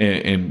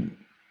 And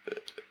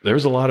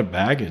there's a lot of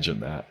baggage in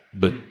that,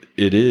 but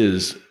it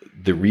is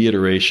the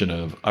reiteration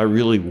of, I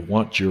really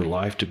want your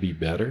life to be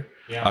better.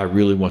 Yeah. I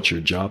really want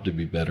your job to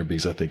be better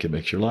because I think it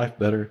makes your life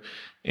better.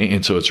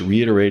 And so it's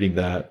reiterating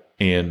that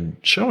and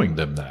showing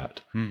them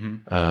that.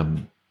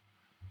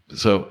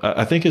 So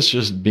I think it's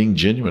just being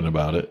genuine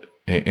about it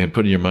and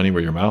putting your money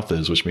where your mouth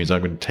is, which means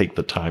I'm going to take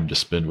the time to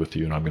spend with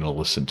you and I'm going to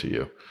listen to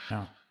you.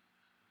 Yeah.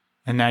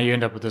 And now you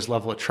end up with this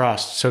level of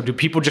trust. So do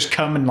people just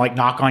come and like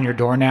knock on your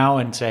door now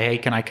and say, hey,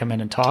 can I come in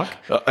and talk?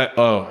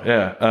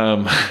 Yeah.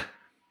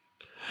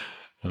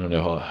 I don't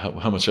know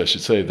how much I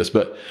should say this,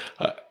 but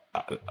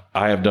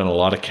I have done a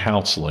lot of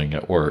counseling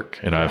at work,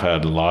 and I've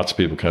had lots of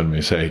people come to me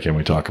and say, hey, can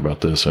we talk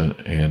about this?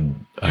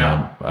 And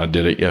I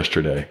did it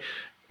yesterday.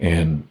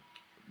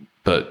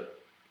 But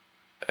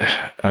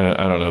I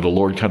don't know, the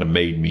Lord kind of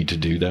made me to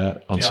do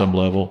that on some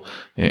level.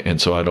 And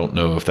so I don't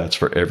know if that's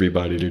for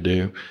everybody to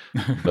do,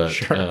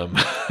 but,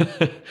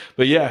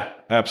 but yeah,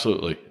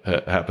 absolutely.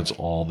 It happens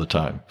all the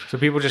time. So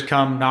people just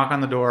come knock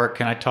on the door.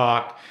 Can I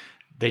talk?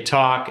 They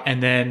talk.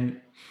 And then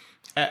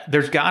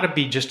there's got to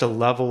be just a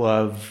level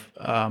of,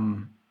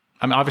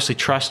 obviously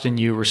trust in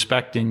you,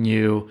 respect in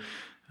you.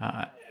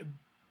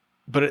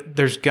 But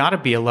there's got to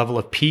be a level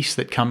of peace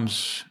that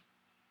comes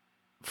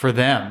for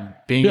them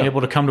being able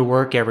to come to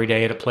work every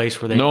day at a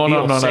place where they feel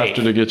not safe.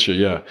 After to get you.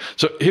 Yeah.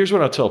 So here's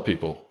what I tell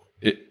people.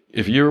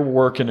 If you're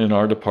working in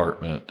our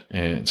department,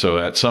 and so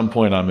at some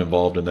point I'm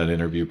involved in that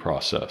interview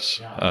process.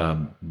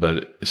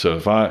 But so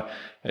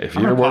if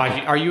you're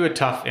working, are you a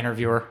tough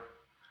interviewer?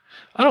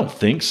 I don't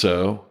think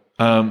so.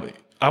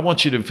 I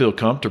want you to feel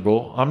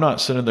comfortable. I'm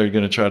not sitting there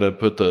going to try to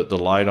put the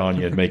light on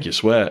you and make you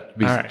sweat.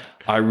 Because All right.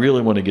 I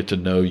really want to get to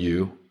know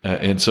you.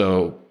 And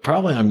so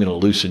probably I'm going to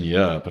loosen you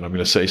up, and I'm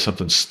going to say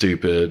something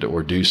stupid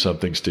or do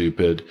something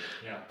stupid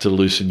to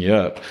loosen you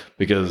up,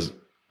 because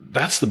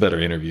that's the better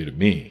interview to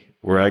me,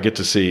 where I get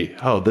to see,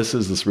 oh,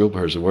 this real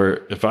person,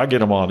 where if I get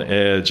them on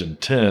edge and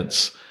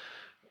tense,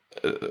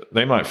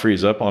 they might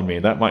freeze up on me,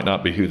 and that might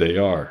not be who they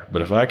are.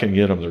 But if I can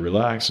get them to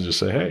relax and just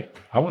say, hey,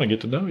 I want to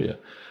get to know you.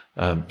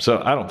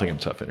 So I don't think I'm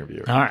a tough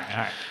interviewer. All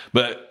right.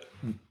 But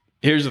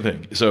here's the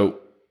thing.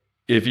 So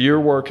if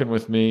you're working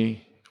with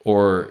me,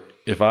 or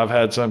if I've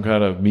had some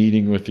kind of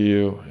meeting with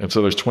you, and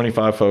so there's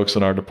 25 folks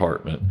in our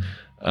department,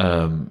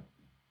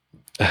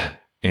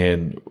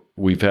 and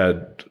we've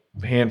had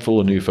a handful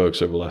of new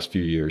folks over the last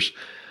few years.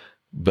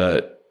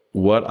 But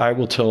what I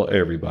will tell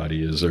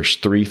everybody is there's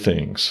 3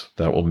 things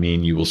that will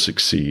mean you will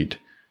succeed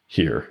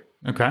here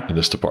in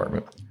this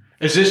department.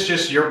 Is this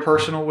just your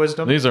personal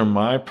wisdom? These are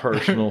my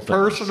personal things.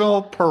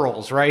 Personal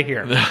pearls right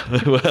here.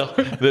 Well,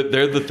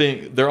 they're the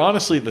thing. They're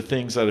honestly the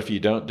things that if you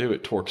don't do,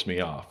 it torques me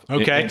off.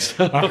 Okay.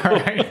 All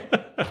right.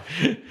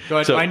 Go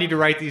ahead. So, do I need to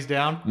write these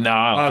down? No,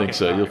 I don't think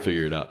so. You'll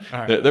figure it out.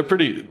 All right.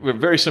 We're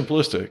very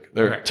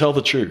simplistic. Tell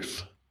the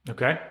truth.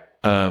 Okay.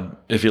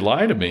 If you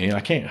lie to me, I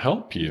can't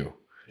help you.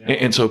 Yeah.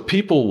 And so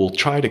people will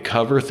try to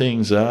cover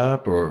things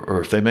up, or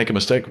if they make a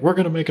mistake, we're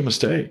going to make a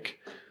mistake.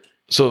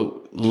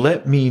 So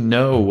let me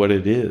know what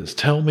it is.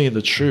 Tell me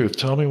the truth.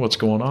 Tell me what's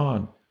going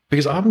on,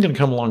 because I'm going to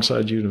come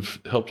alongside you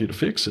to help you to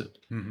fix it.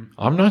 Mm-hmm.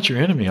 I'm not your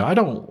enemy. I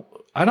don't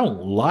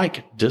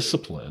like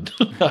discipline.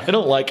 I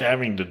don't like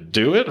having to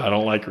do it. I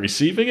don't like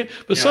receiving it,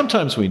 but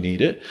sometimes we need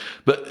it.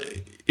 But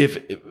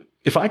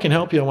if I can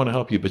help you, I want to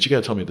help you, but you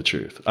got to tell me the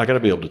truth. I got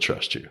to be able to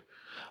trust you.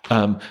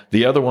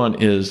 The other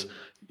one is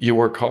you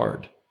work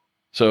hard.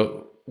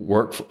 So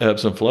work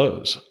ebbs and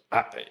flows.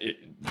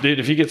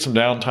 Dude, if you get some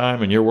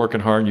downtime and you're working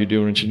hard and you're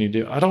doing what you need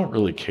to do, I don't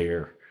really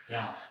care.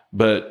 Yeah.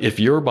 But if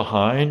you're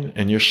behind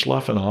and you're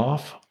sloughing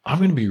off, I'm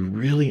going to be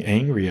really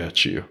angry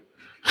at you.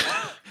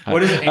 What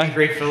does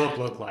angry Phillip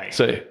look like?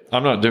 Say,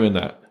 I'm not doing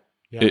that.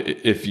 Yeah.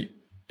 If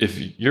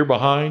you're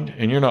behind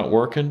and you're not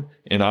working,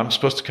 and I'm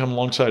supposed to come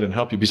alongside and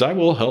help you, because I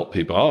will help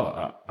people.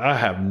 I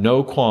have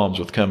no qualms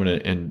with coming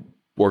in and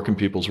working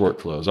people's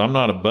workflows. I'm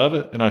not above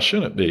it, and I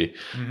shouldn't be.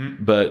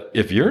 Mm-hmm. But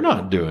if you're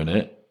not doing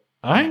it,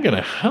 I ain't going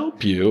to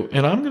help you,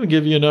 and I'm going to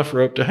give you enough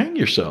rope to hang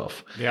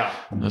yourself. Yeah.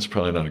 That's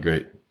probably not a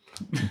great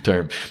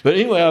term. But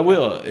anyway, I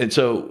will. And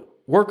so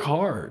work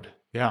hard.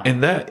 Yeah.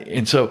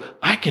 And so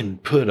I can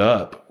put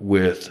up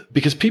with,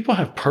 because people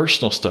have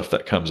personal stuff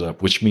that comes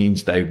up, which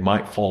means they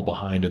might fall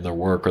behind in their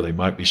work, or they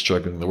might be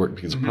struggling in their work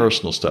because of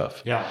personal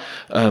stuff. Yeah.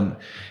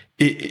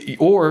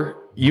 Or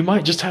you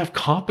might just have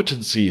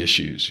competency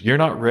issues. You're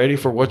not ready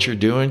for what you're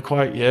doing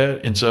quite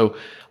yet. And so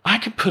I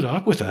can put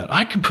up with that.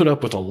 I can put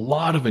up with a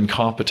lot of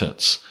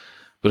incompetence.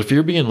 But if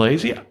you're being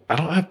lazy, I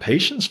don't have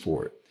patience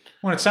for it.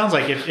 Well, it sounds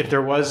like if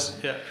there was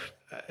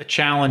a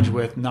challenge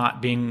with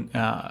not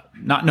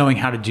knowing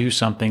how to do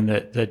something,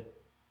 that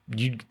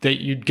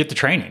you'd get the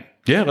training.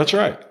 Yeah, that's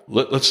right.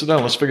 Let's sit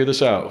down. Let's figure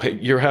this out. Hey,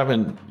 you're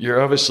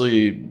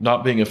obviously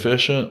not being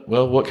efficient.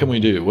 Well, what can we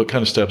do? What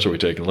kind of steps are we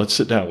taking? Let's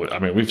sit down.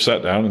 We've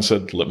sat down and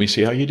said, let me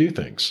see how you do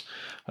things.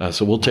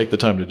 So we'll take the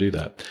time to do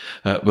that.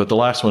 But the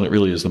last one, it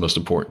really is the most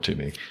important to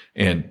me.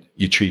 And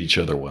you treat each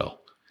other well.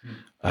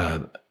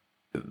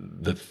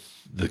 The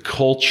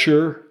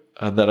culture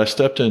that I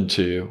stepped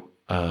into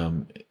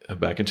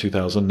back in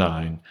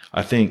 2009,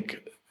 I think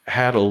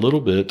had a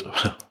little bit.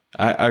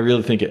 I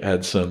really think it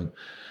had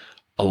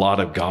a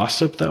lot of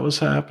gossip that was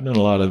happening,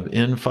 a lot of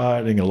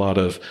infighting, a lot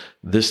of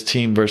this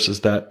team versus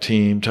that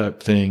team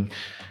type thing.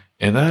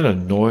 And that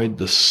annoyed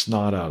the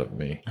snot out of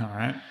me. All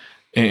right.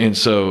 And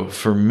so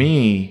for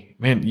me,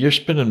 man, you're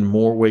spending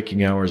more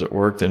waking hours at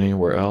work than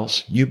anywhere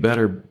else. You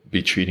better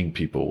be treating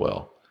people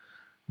well.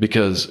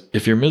 Because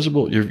if you're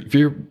miserable, if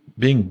you're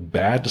being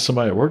bad to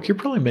somebody at work, you're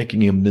probably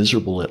making you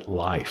miserable at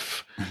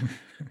life.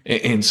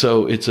 And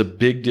so it's a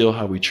big deal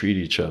how we treat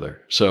each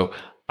other. So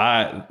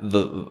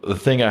the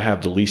thing I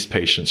have the least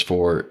patience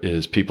for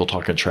is people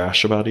talking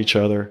trash about each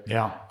other.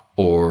 Yeah.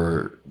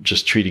 Or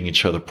just treating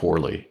each other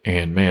poorly.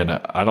 And man,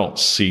 I don't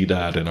see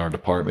that in our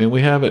department.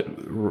 We have it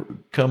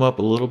come up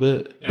a little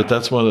bit, but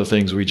that's one of the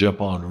things we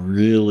jump on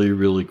really,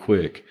 really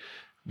quick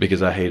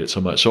because I hate it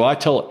so much. So I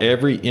tell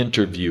every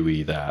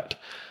interviewee that,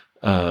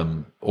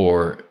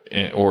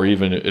 or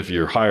even if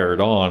you're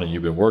hired on and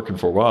you've been working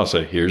for a while,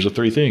 say, here's the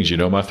 3 things, you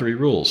know, my 3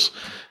 rules.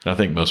 And I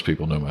think most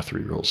people know my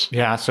 3 rules.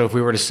 Yeah. So if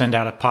we were to send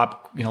out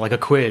like a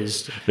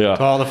quiz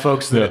to all the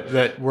folks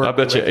that work, I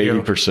bet you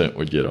 80%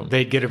 would get them.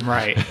 They'd get them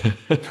right.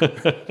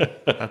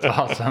 That's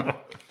awesome.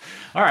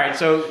 All right.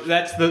 So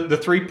that's the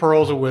 3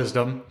 pearls of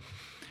wisdom,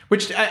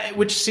 which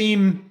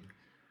seem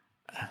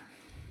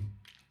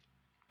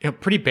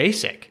pretty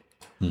basic.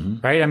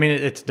 Mm-hmm. Right. I mean,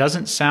 it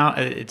doesn't sound,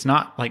 it's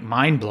not like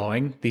mind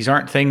blowing. These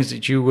aren't things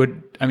that you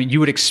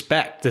would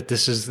expect that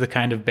this is the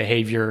kind of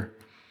behavior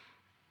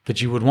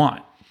that you would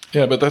want.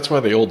 Yeah. But that's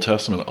why the Old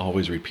Testament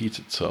always repeats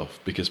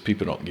itself, because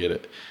people don't get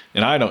it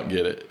and I don't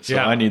get it. So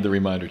I need the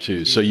reminder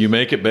too. So you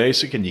make it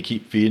basic and you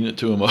keep feeding it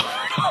to them over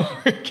and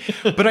over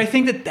again. But I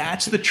think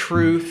that's the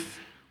truth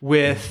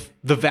with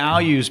the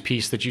values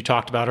piece that you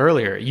talked about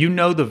earlier. You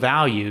know, the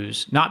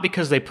values, not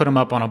because they put them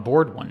up on a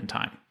board one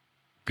time.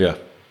 Yeah.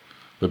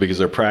 But because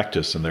they're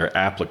practiced and they're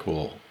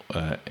applicable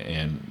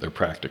and they're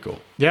practical.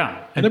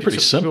 Yeah. And they're pretty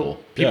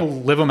simple. People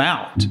live them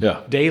out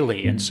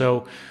daily. And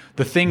so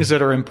the things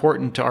that are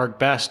important to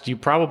ArcBest, you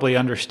probably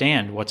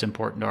understand what's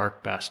important to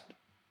ArcBest.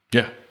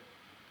 Yeah.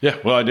 Yeah.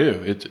 Well, I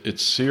do.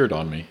 It's seared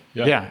on me.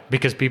 Yeah. Yeah.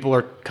 Because people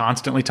are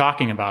constantly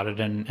talking about it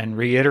and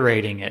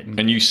reiterating it.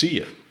 And you see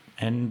it.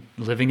 And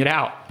living it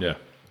out. Yeah.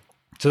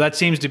 So that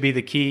seems to be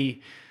the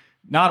key,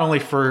 not only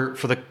for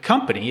the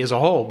company as a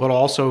whole, but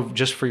also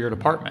just for your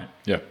department.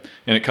 Yeah.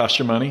 And it costs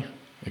you money.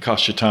 It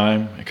costs you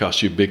time. It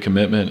costs you a big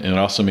commitment. And it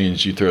also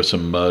means you throw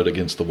some mud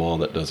against the wall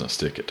that doesn't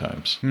stick at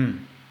times.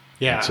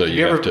 Yeah. And so have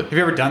you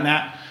ever done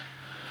that?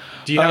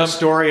 Do you have a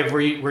story of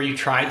where you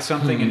tried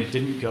something and it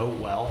didn't go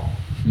well?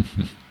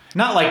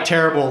 Not like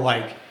terrible,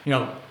 like,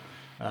 no,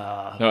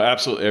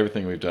 absolutely.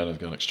 Everything we've done has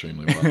gone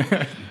extremely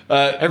well.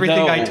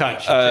 Everything I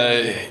touched.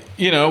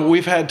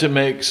 We've had to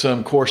make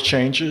some course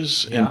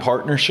changes in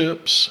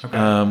partnerships,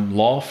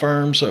 law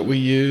firms that we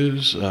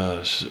use,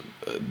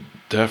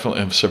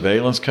 definitely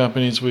surveillance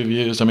companies we've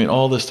used. I mean,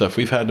 all this stuff.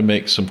 We've had to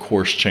make some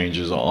course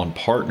changes on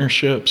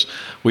partnerships.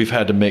 We've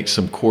had to make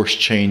some course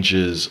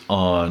changes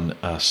on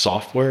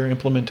software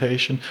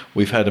implementation.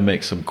 We've had to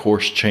make some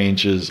course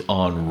changes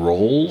on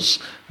roles.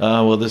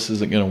 Well, this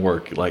isn't going to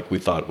work like we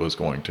thought it was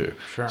going to.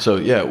 Sure. So,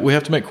 yeah, we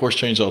have to make course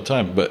changes all the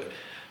time. But,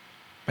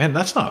 man,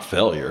 that's not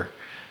failure.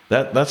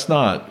 That's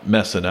not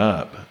messing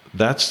up.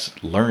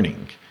 That's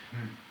learning.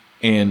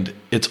 And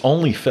it's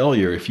only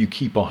failure if you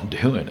keep on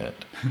doing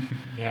it.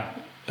 Yeah.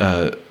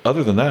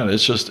 Other than that,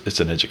 it's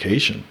an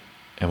education.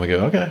 And we go,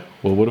 okay,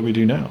 well, what do we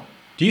do now?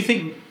 Do you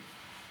think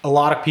a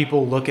lot of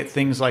people look at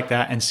things like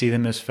that and see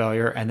them as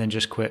failure and then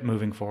just quit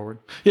moving forward?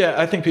 Yeah,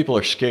 I think people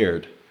are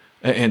scared.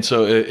 And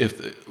so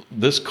if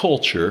this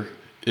culture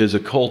is a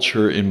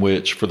culture in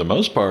which, for the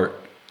most part,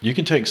 you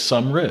can take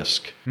some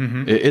risk.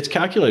 Mm-hmm. It's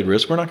calculated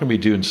risk. We're not going to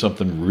be doing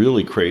something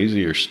really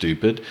crazy or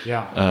stupid.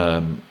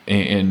 Yeah.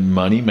 And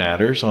money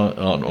matters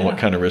on what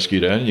kind of risk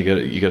you're doing. You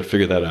got to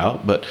figure that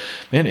out. But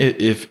man,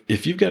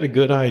 if you've got a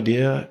good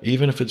idea,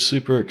 even if it's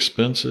super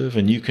expensive,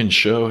 and you can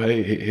show,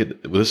 hey,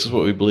 this is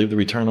what we believe the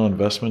return on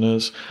investment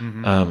is.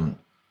 Mm-hmm.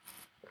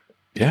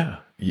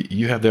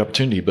 You have the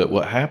opportunity. But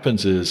what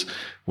happens is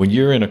when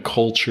you're in a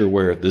culture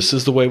where this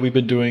is the way we've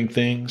been doing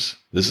things,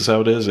 this is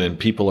how it is, and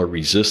people are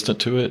resistant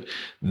to it,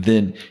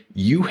 then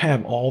you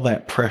have all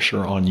that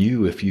pressure on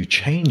you if you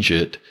change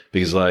it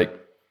because, like,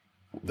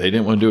 they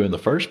didn't want to do it in the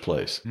first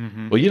place.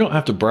 Mm-hmm. Well, you don't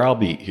have to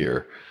browbeat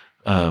here.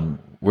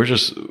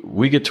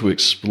 We get to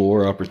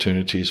explore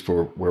opportunities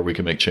for where we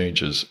can make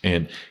changes.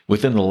 And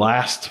within the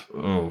last,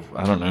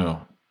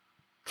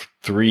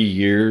 3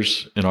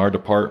 years in our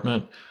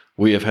department,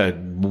 we have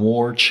had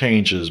more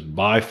changes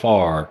by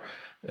far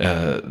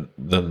than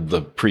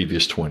the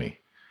previous 20.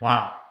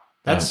 Wow.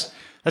 That's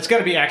got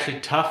to be actually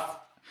tough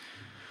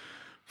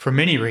for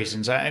many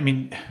reasons. I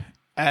mean,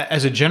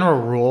 as a general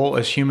rule,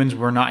 as humans,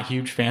 we're not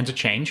huge fans of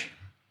change.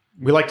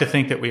 We like to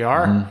think that we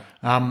are,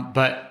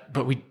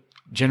 but we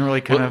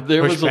generally kind of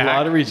there push was back. A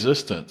lot of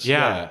resistance.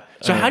 Yeah.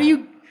 So how do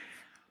you,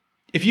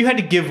 if you had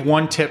to give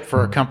one tip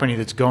for a company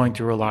that's going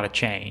through a lot of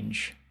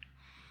change,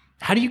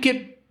 how do you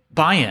get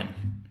buy-in?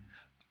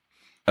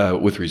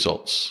 With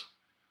results.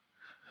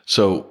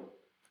 So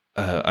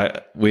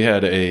we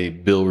had a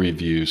bill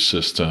review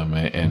system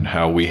and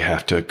how we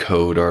have to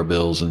code our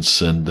bills and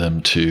send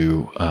them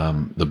to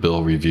the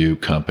bill review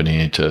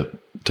company to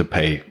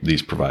pay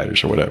these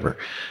providers or whatever.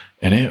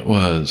 And it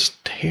was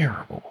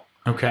terrible.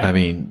 Okay. I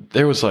mean,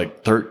 there was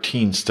like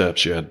 13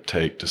 steps you had to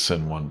take to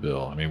send one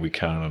bill. I mean, we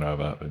counted it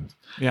up. And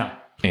yeah.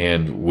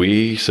 And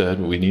we said,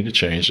 we need to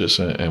change this.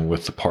 And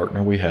with the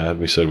partner we had,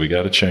 we said, we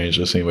got to change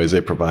this. Anyways, they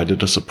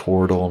provided us a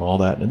portal and all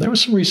that. And there was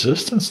some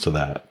resistance to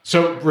that.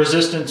 So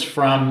resistance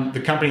from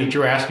the company that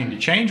you're asking to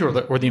change or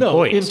the employees?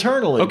 No,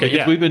 internally. Okay,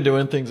 because we've been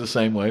doing things the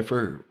same way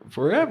for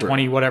forever.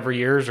 20 whatever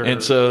years.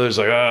 And so there's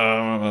like,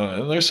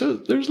 and there's a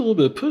little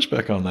bit of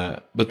pushback on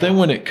that. But then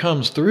when it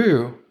comes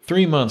through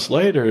 3 months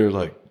later, they're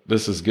like,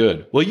 this is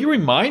good. Well, you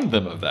remind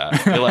them of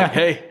that. You're like,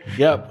 hey,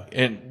 yep.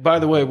 And by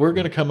the way, we're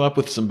going to come up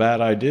with some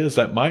bad ideas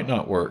that might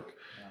not work.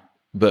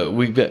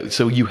 But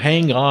so you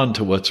hang on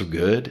to what's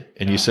good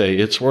and you say,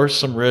 it's worth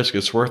some risk.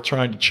 It's worth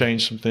trying to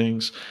change some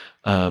things.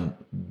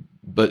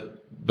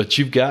 But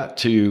you've got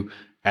to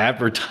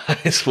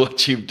advertise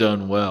what you've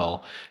done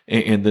well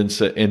and then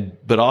say,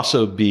 but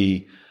also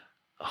be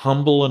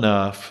humble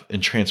enough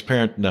and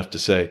transparent enough to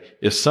say,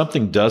 if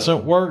something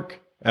doesn't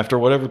work after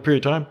whatever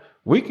period of time,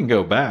 we can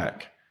go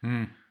back.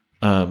 And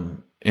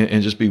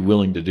just be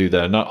willing to do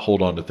that and not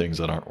hold on to things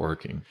that aren't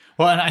working.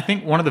 Well, and I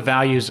think one of the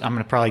values, I'm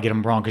going to probably get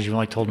them wrong because you've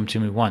only told them to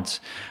me once,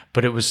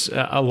 but it was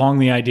along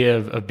the idea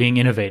of being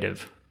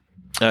innovative.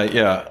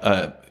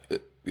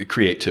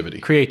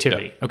 Creativity.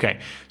 Creativity. Yeah. Okay.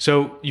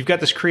 So you've got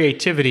this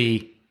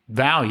creativity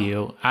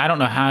value. I don't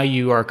know how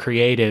you are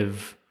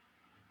creative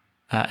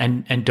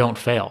and don't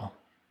fail.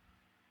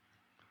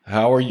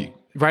 How are you?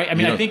 Right. I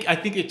mean, I think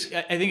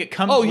it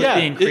comes with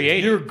being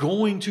creative. You're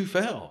going to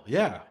fail.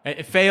 Yeah.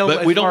 Fail.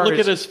 But we don't look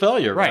at it as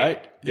failure,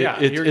 right? Yeah.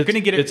 You're going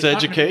to get it. It's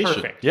education.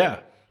 Perfect.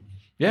 Yeah.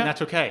 Yeah. And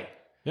that's okay.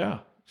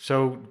 Yeah.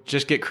 So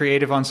just get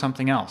creative on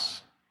something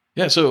else.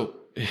 Yeah. So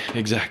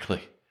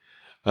exactly.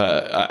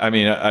 I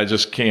mean, I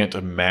just can't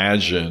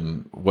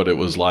imagine what it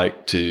was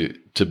like to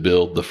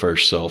build the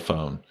first cell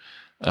phone.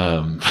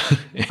 Carrying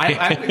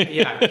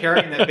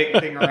that big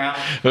thing around.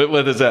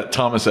 What is that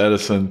Thomas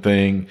Edison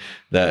thing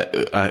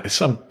that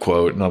some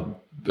quote, and I'm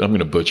going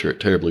to butcher it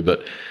terribly,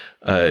 but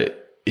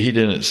he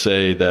didn't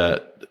say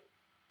that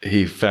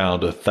he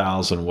found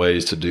 1,000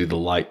 ways to do the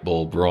light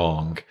bulb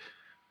wrong.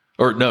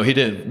 Or no, he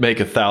didn't make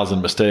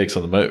 1,000 mistakes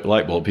on the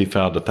light bulb. He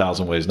found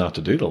 1,000 ways not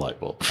to do the light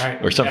bulb,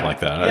 or something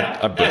like that. Yeah.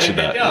 I butchered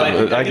that.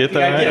 I get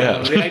that. Right?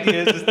 Yeah. The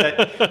idea is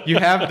that you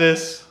have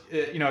this.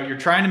 You're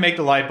trying to make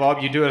the light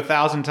bulb. You do it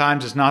 1,000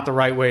 times. It's not the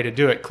right way to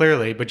do it,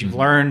 clearly, but you've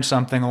learned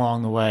something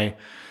along the way,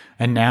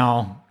 and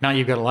now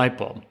you've got a light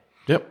bulb.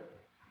 Yep.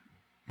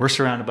 We're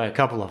surrounded by a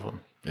couple of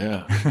them.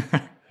 Yeah.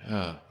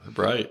 Yeah. They're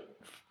bright.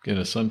 Getting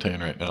a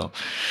suntan right now.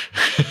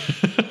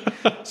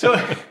 So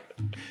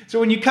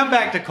when you come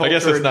back to culture, I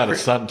guess it's not a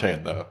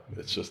suntan though.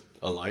 It's just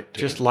a light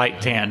tan. Just light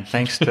tan.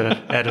 Thanks to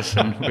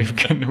Edison,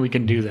 we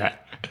can do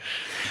that.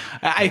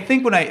 I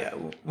think when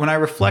I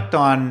reflect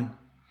on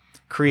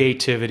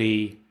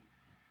creativity,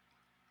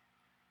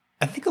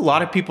 I think a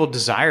lot of people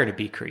desire to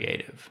be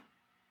creative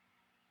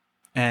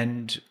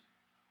and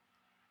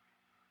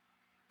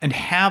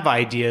have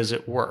ideas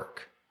at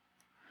work.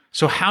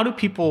 So how do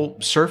people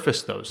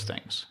surface those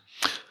things?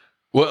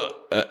 Well,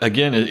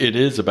 again, it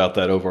is about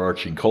that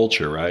overarching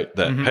culture, right?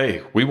 That,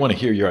 hey, we want to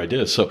hear your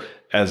ideas. So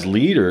as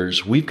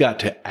leaders, we've got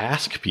to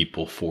ask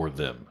people for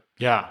them.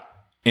 Yeah.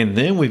 And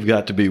then we've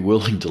got to be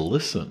willing to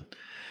listen.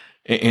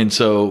 And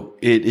so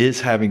it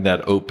is having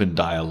that open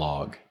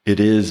dialogue.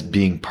 It is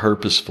being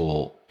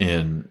purposeful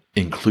in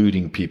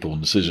including people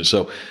in decisions.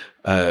 So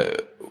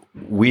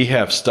we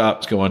have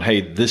stopped going,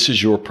 hey, this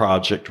is your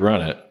project,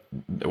 run it.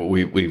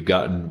 We've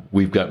gotten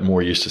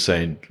more used to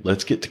saying,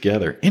 let's get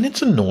together. And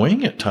it's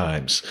annoying at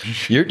times.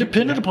 You're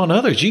dependent upon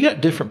others. You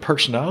got different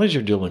personalities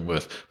you're dealing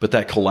with, but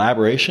that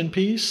collaboration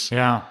piece,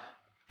 it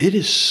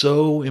is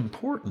so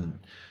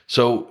important.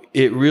 So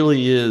it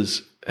really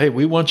is, hey,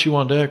 we want you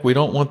on deck. We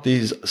don't want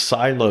these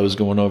silos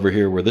going over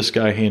here where this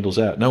guy handles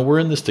that. No, we're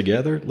in this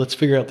together. Let's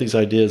figure out these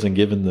ideas and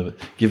give them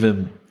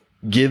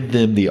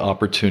the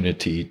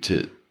opportunity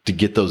to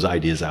get those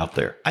ideas out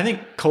there. I think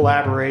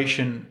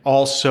collaboration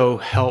also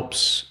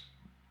helps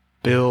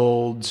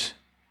build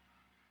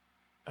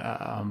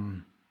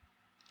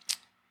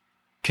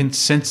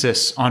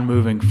consensus on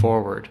moving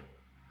forward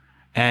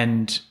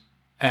and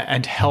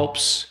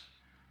helps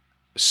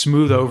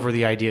smooth over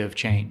the idea of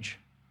change.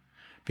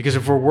 Because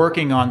if we're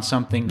working on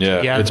something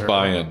together, it's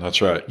buy-in.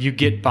 That's right. You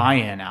get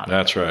buy-in out of it.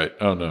 That's right.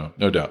 Oh,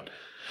 no doubt.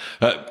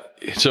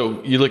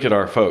 So you look at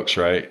our folks,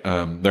 right?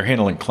 They're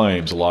handling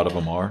claims. A lot of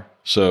them are.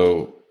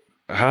 So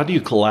how do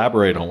you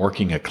collaborate on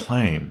working a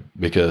claim?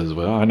 Because,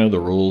 well, I know the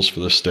rules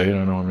for the state.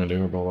 I know what I'm going to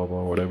do, blah, blah,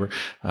 blah, whatever.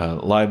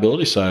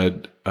 Liability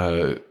side,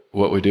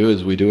 what we do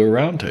is we do a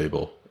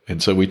roundtable.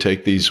 And so we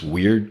take these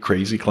weird,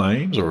 crazy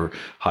claims or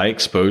high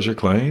exposure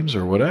claims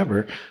or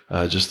whatever,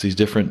 just these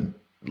different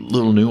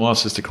little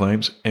nuances to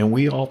claims. And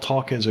we all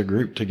talk as a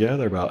group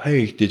together about,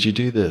 hey, did you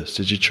do this?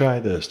 Did you try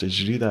this? Did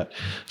you do that?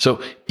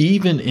 So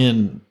even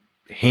in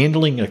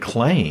handling a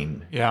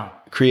claim,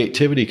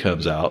 creativity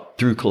comes out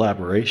through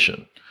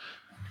collaboration.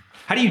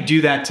 How do you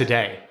do that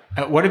today?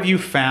 What have you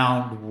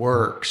found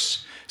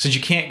works? Since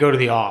you can't go to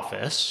the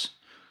office.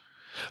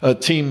 A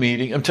team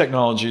meeting.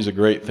 Technology is a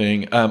great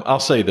thing. I'll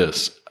say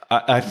this.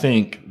 I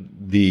think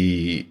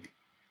the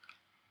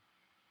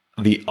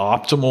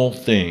optimal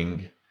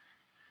thing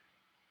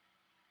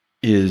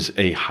is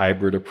a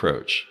hybrid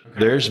approach. Okay.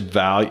 There's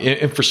value.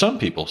 And for some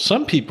people,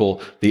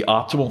 the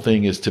optimal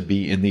thing is to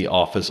be in the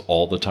office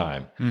all the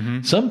time.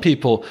 Mm-hmm. Some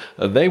people,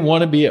 they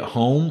want to be at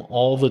home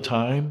all the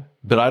time,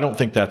 but I don't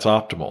think that's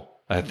optimal.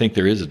 I think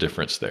there is a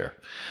difference there.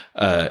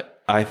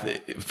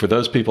 For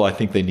those people, I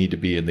think they need to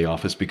be in the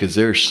office because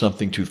there's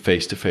something to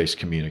face-to-face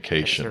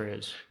communication. Yes, there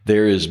is.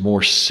 There is more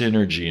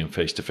synergy in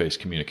face-to-face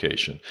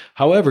communication.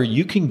 However,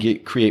 you can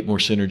create more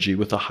synergy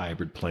with a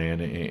hybrid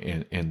plan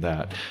and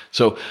that.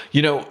 So,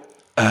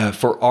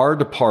 for our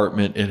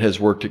department, it has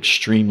worked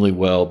extremely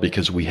well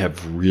because we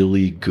have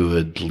really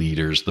good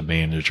leaders, the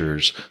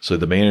managers. So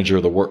the manager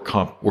of the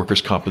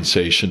workers'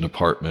 compensation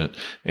department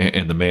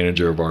and the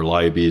manager of our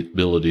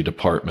liability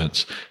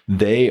departments,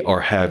 they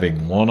are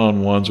having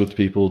one-on-ones with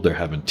people. They're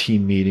having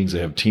team meetings. They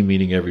have a team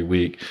meeting every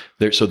week.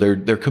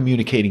 They're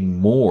communicating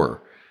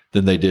more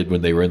than they did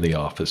when they were in the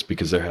office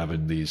because they're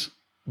having these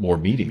more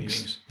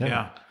meetings.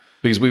 Yeah.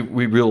 Because we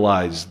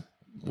realize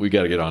we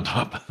got to get on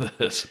top of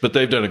this, but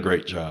they've done a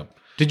great job.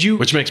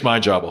 Which makes my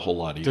job a whole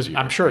lot easier.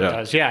 I'm sure it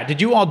does. Yeah.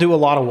 Did you all do a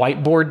lot of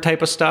whiteboard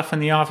type of stuff in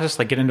the office?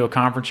 Like get into a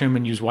conference room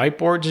and use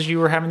whiteboards as you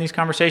were having these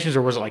conversations?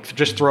 Or was it like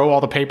just throw all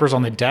the papers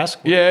on the desk?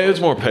 Yeah, it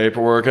was more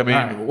paperwork. I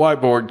mean,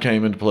 whiteboard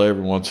came into play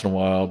every once in a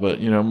while,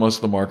 but most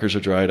of the markers are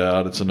dried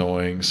out. It's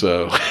annoying.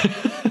 So,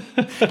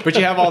 but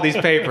you have all these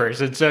papers.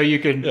 And so you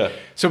can,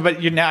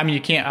 but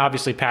you can't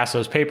obviously pass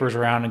those papers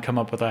around and come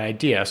up with an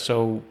idea.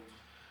 So,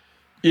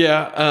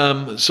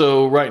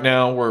 so right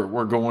now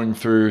we're going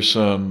through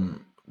some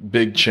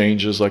big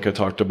changes, like I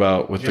talked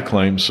about with the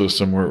claim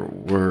system.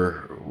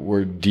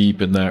 We're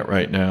deep in that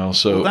right now.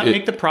 So will that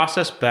make the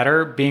process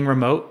better being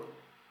remote?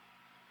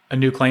 A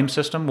new claim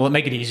system? Will it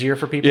make it easier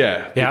for people?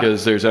 Yeah,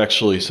 because there's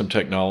actually some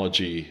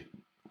technology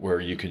where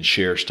you can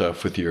share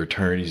stuff with your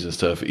attorneys and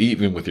stuff,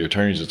 even with your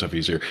attorneys and stuff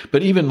easier.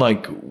 But even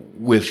like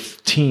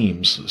with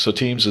Teams. So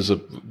Teams is a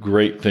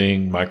great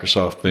thing,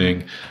 Microsoft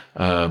thing.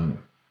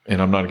 And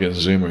I'm not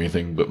against Zoom or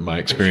anything, but my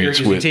experience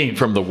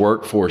from the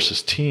workforce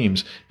as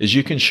Teams is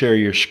you can share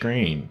your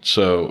screen.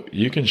 So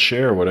you can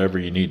share whatever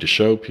you need to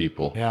show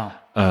people. Yeah.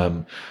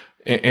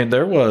 And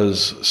there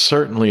was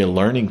certainly a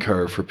learning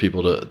curve for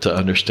people to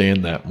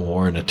understand that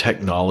more, and a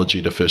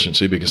technology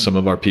deficiency because some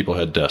of our people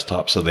had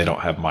desktops, so they don't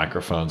have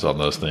microphones on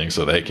those things,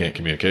 so they can't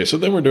communicate. So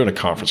then we're doing a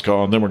conference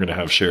call, and then we're going to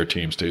have shared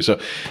teams too. So,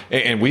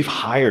 and we've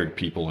hired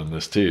people in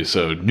this too.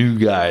 So new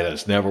guy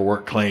that's never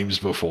worked claims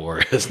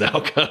before has now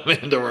come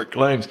in to work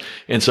claims.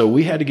 And so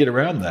we had to get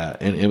around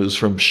that. And it was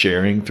from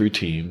sharing through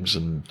Teams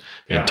and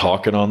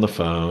talking on the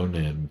phone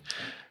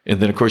and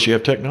then, of course, you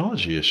have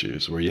technology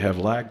issues where you have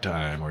lag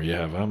time or you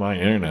have, my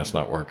internet's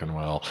not working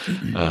well.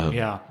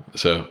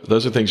 So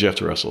those are things you have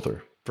to wrestle through.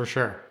 For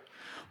sure.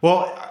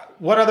 Well,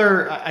 what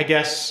other, I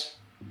guess,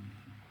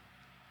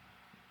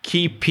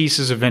 key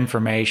pieces of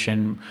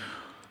information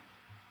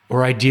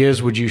or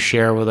ideas would you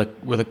share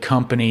with a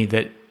company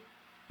that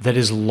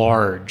is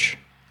large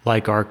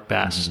like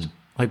ArcBest? Mm-hmm.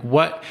 Like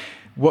what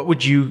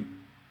would you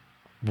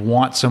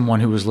want someone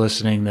who was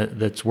listening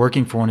that's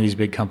working for one of these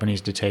big companies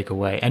to take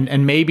away?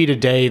 And maybe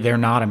today they're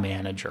not a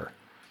manager.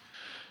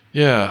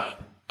 Yeah.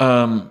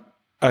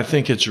 I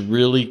think it's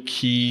really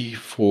key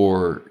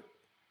for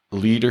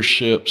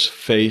leadership's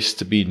face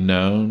to be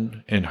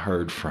known and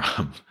heard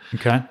from.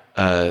 Okay.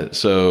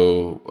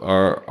 So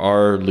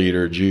our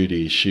leader,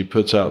 Judy, she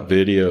puts out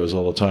videos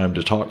all the time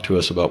to talk to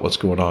us about what's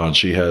going on.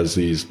 She has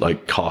these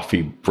like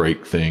coffee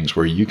break things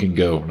where you can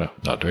go, no,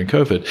 not during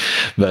COVID,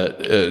 but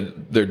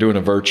they're doing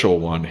a virtual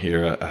one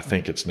here. I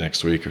think it's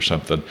next week or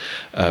something,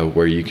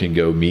 where you can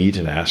go meet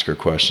and ask her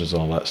questions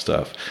and all that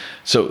stuff.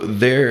 So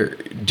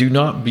do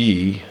not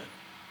be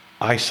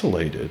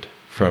isolated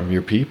from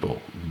your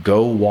people.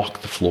 Go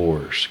walk the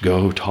floors.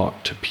 Go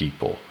talk to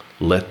people.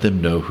 Let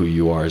them know who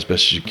you are as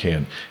best as you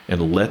can,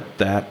 and let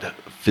that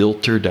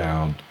filter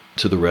down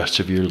to the rest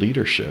of your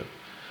leadership.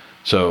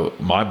 So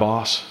my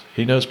boss,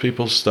 he knows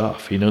people's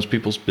stuff. He knows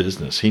people's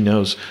business. He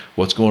knows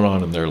what's going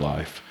on in their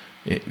life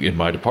in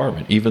my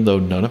department, even though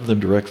none of them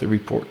directly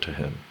report to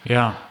him.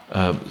 Yeah.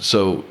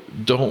 So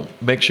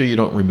make sure you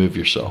don't remove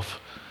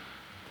yourself.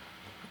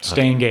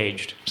 Stay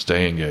engaged.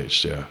 Stay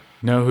engaged, yeah.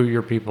 Know who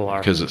your people are.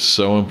 Because it's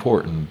so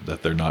important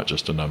that they're not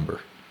just a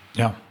number.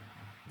 Yeah.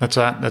 That's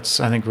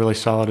I think, really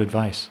solid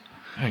advice.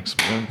 Thanks,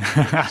 man.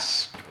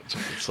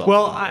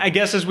 Well, I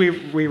guess as we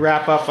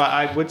wrap up,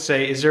 I would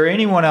say, is there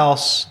anyone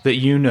else that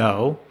you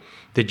know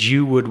that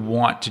you would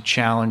want to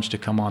challenge to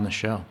come on the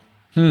show?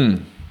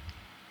 Tim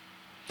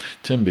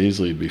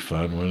Beasley would be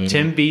fun, wouldn't he?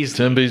 Tim Beasley.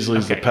 Tim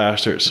Beasley's the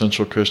pastor at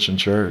Central Christian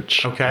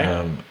Church.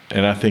 Okay.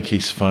 And I think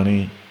he's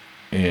funny,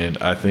 and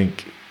I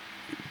think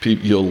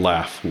you'll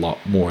laugh a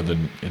lot more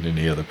than in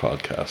any other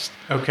podcast.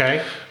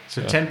 Okay.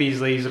 So Tim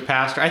Beasley, he's a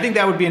pastor. I think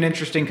that would be an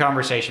interesting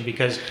conversation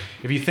because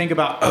if you think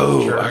about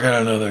culture. I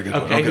got another good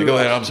one. Okay, go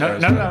ahead. I'm sorry.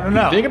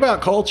 No. Think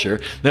about culture.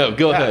 No,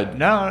 go ahead.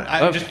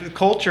 Just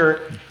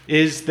culture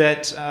is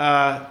that,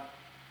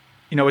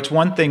 it's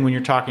one thing when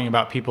you're talking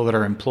about people that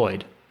are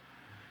employed.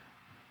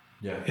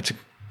 Yeah. It's a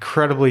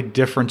incredibly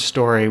different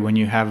story when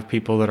you have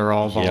people that are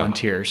all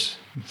volunteers.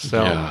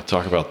 So yeah,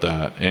 talk about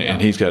that.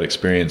 And he's got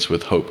experience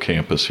with Hope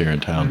Campus here in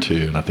town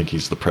too, and I think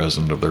he's the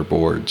president of their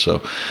board.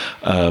 So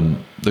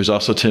there's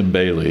also Tim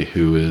Bailey,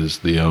 who is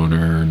the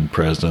owner and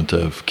president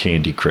of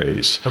Candy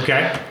Craze.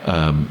 Okay.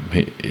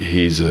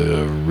 He's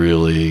a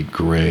really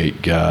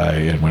great guy,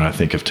 and when I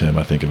think of Tim,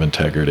 I think of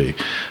integrity.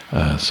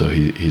 So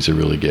he's a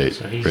really great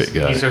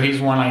guy. So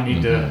he's one I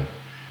need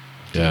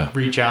to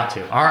reach out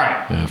to. All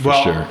right. Yeah, for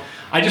sure.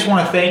 I just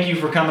want to thank you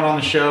for coming on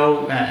the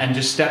show and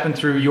just stepping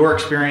through your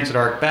experience at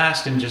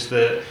ArcBest and just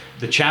the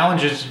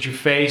challenges that you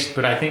faced,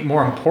 but I think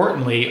more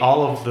importantly,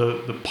 all of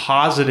the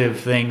positive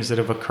things that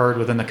have occurred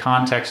within the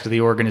context of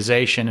the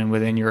organization and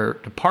within your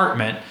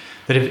department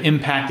that have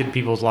impacted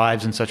people's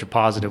lives in such a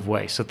positive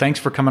way. So thanks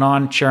for coming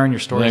on, sharing your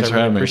stories. Thanks for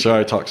having me.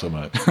 Sorry I talk so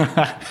much.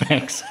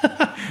 Thanks.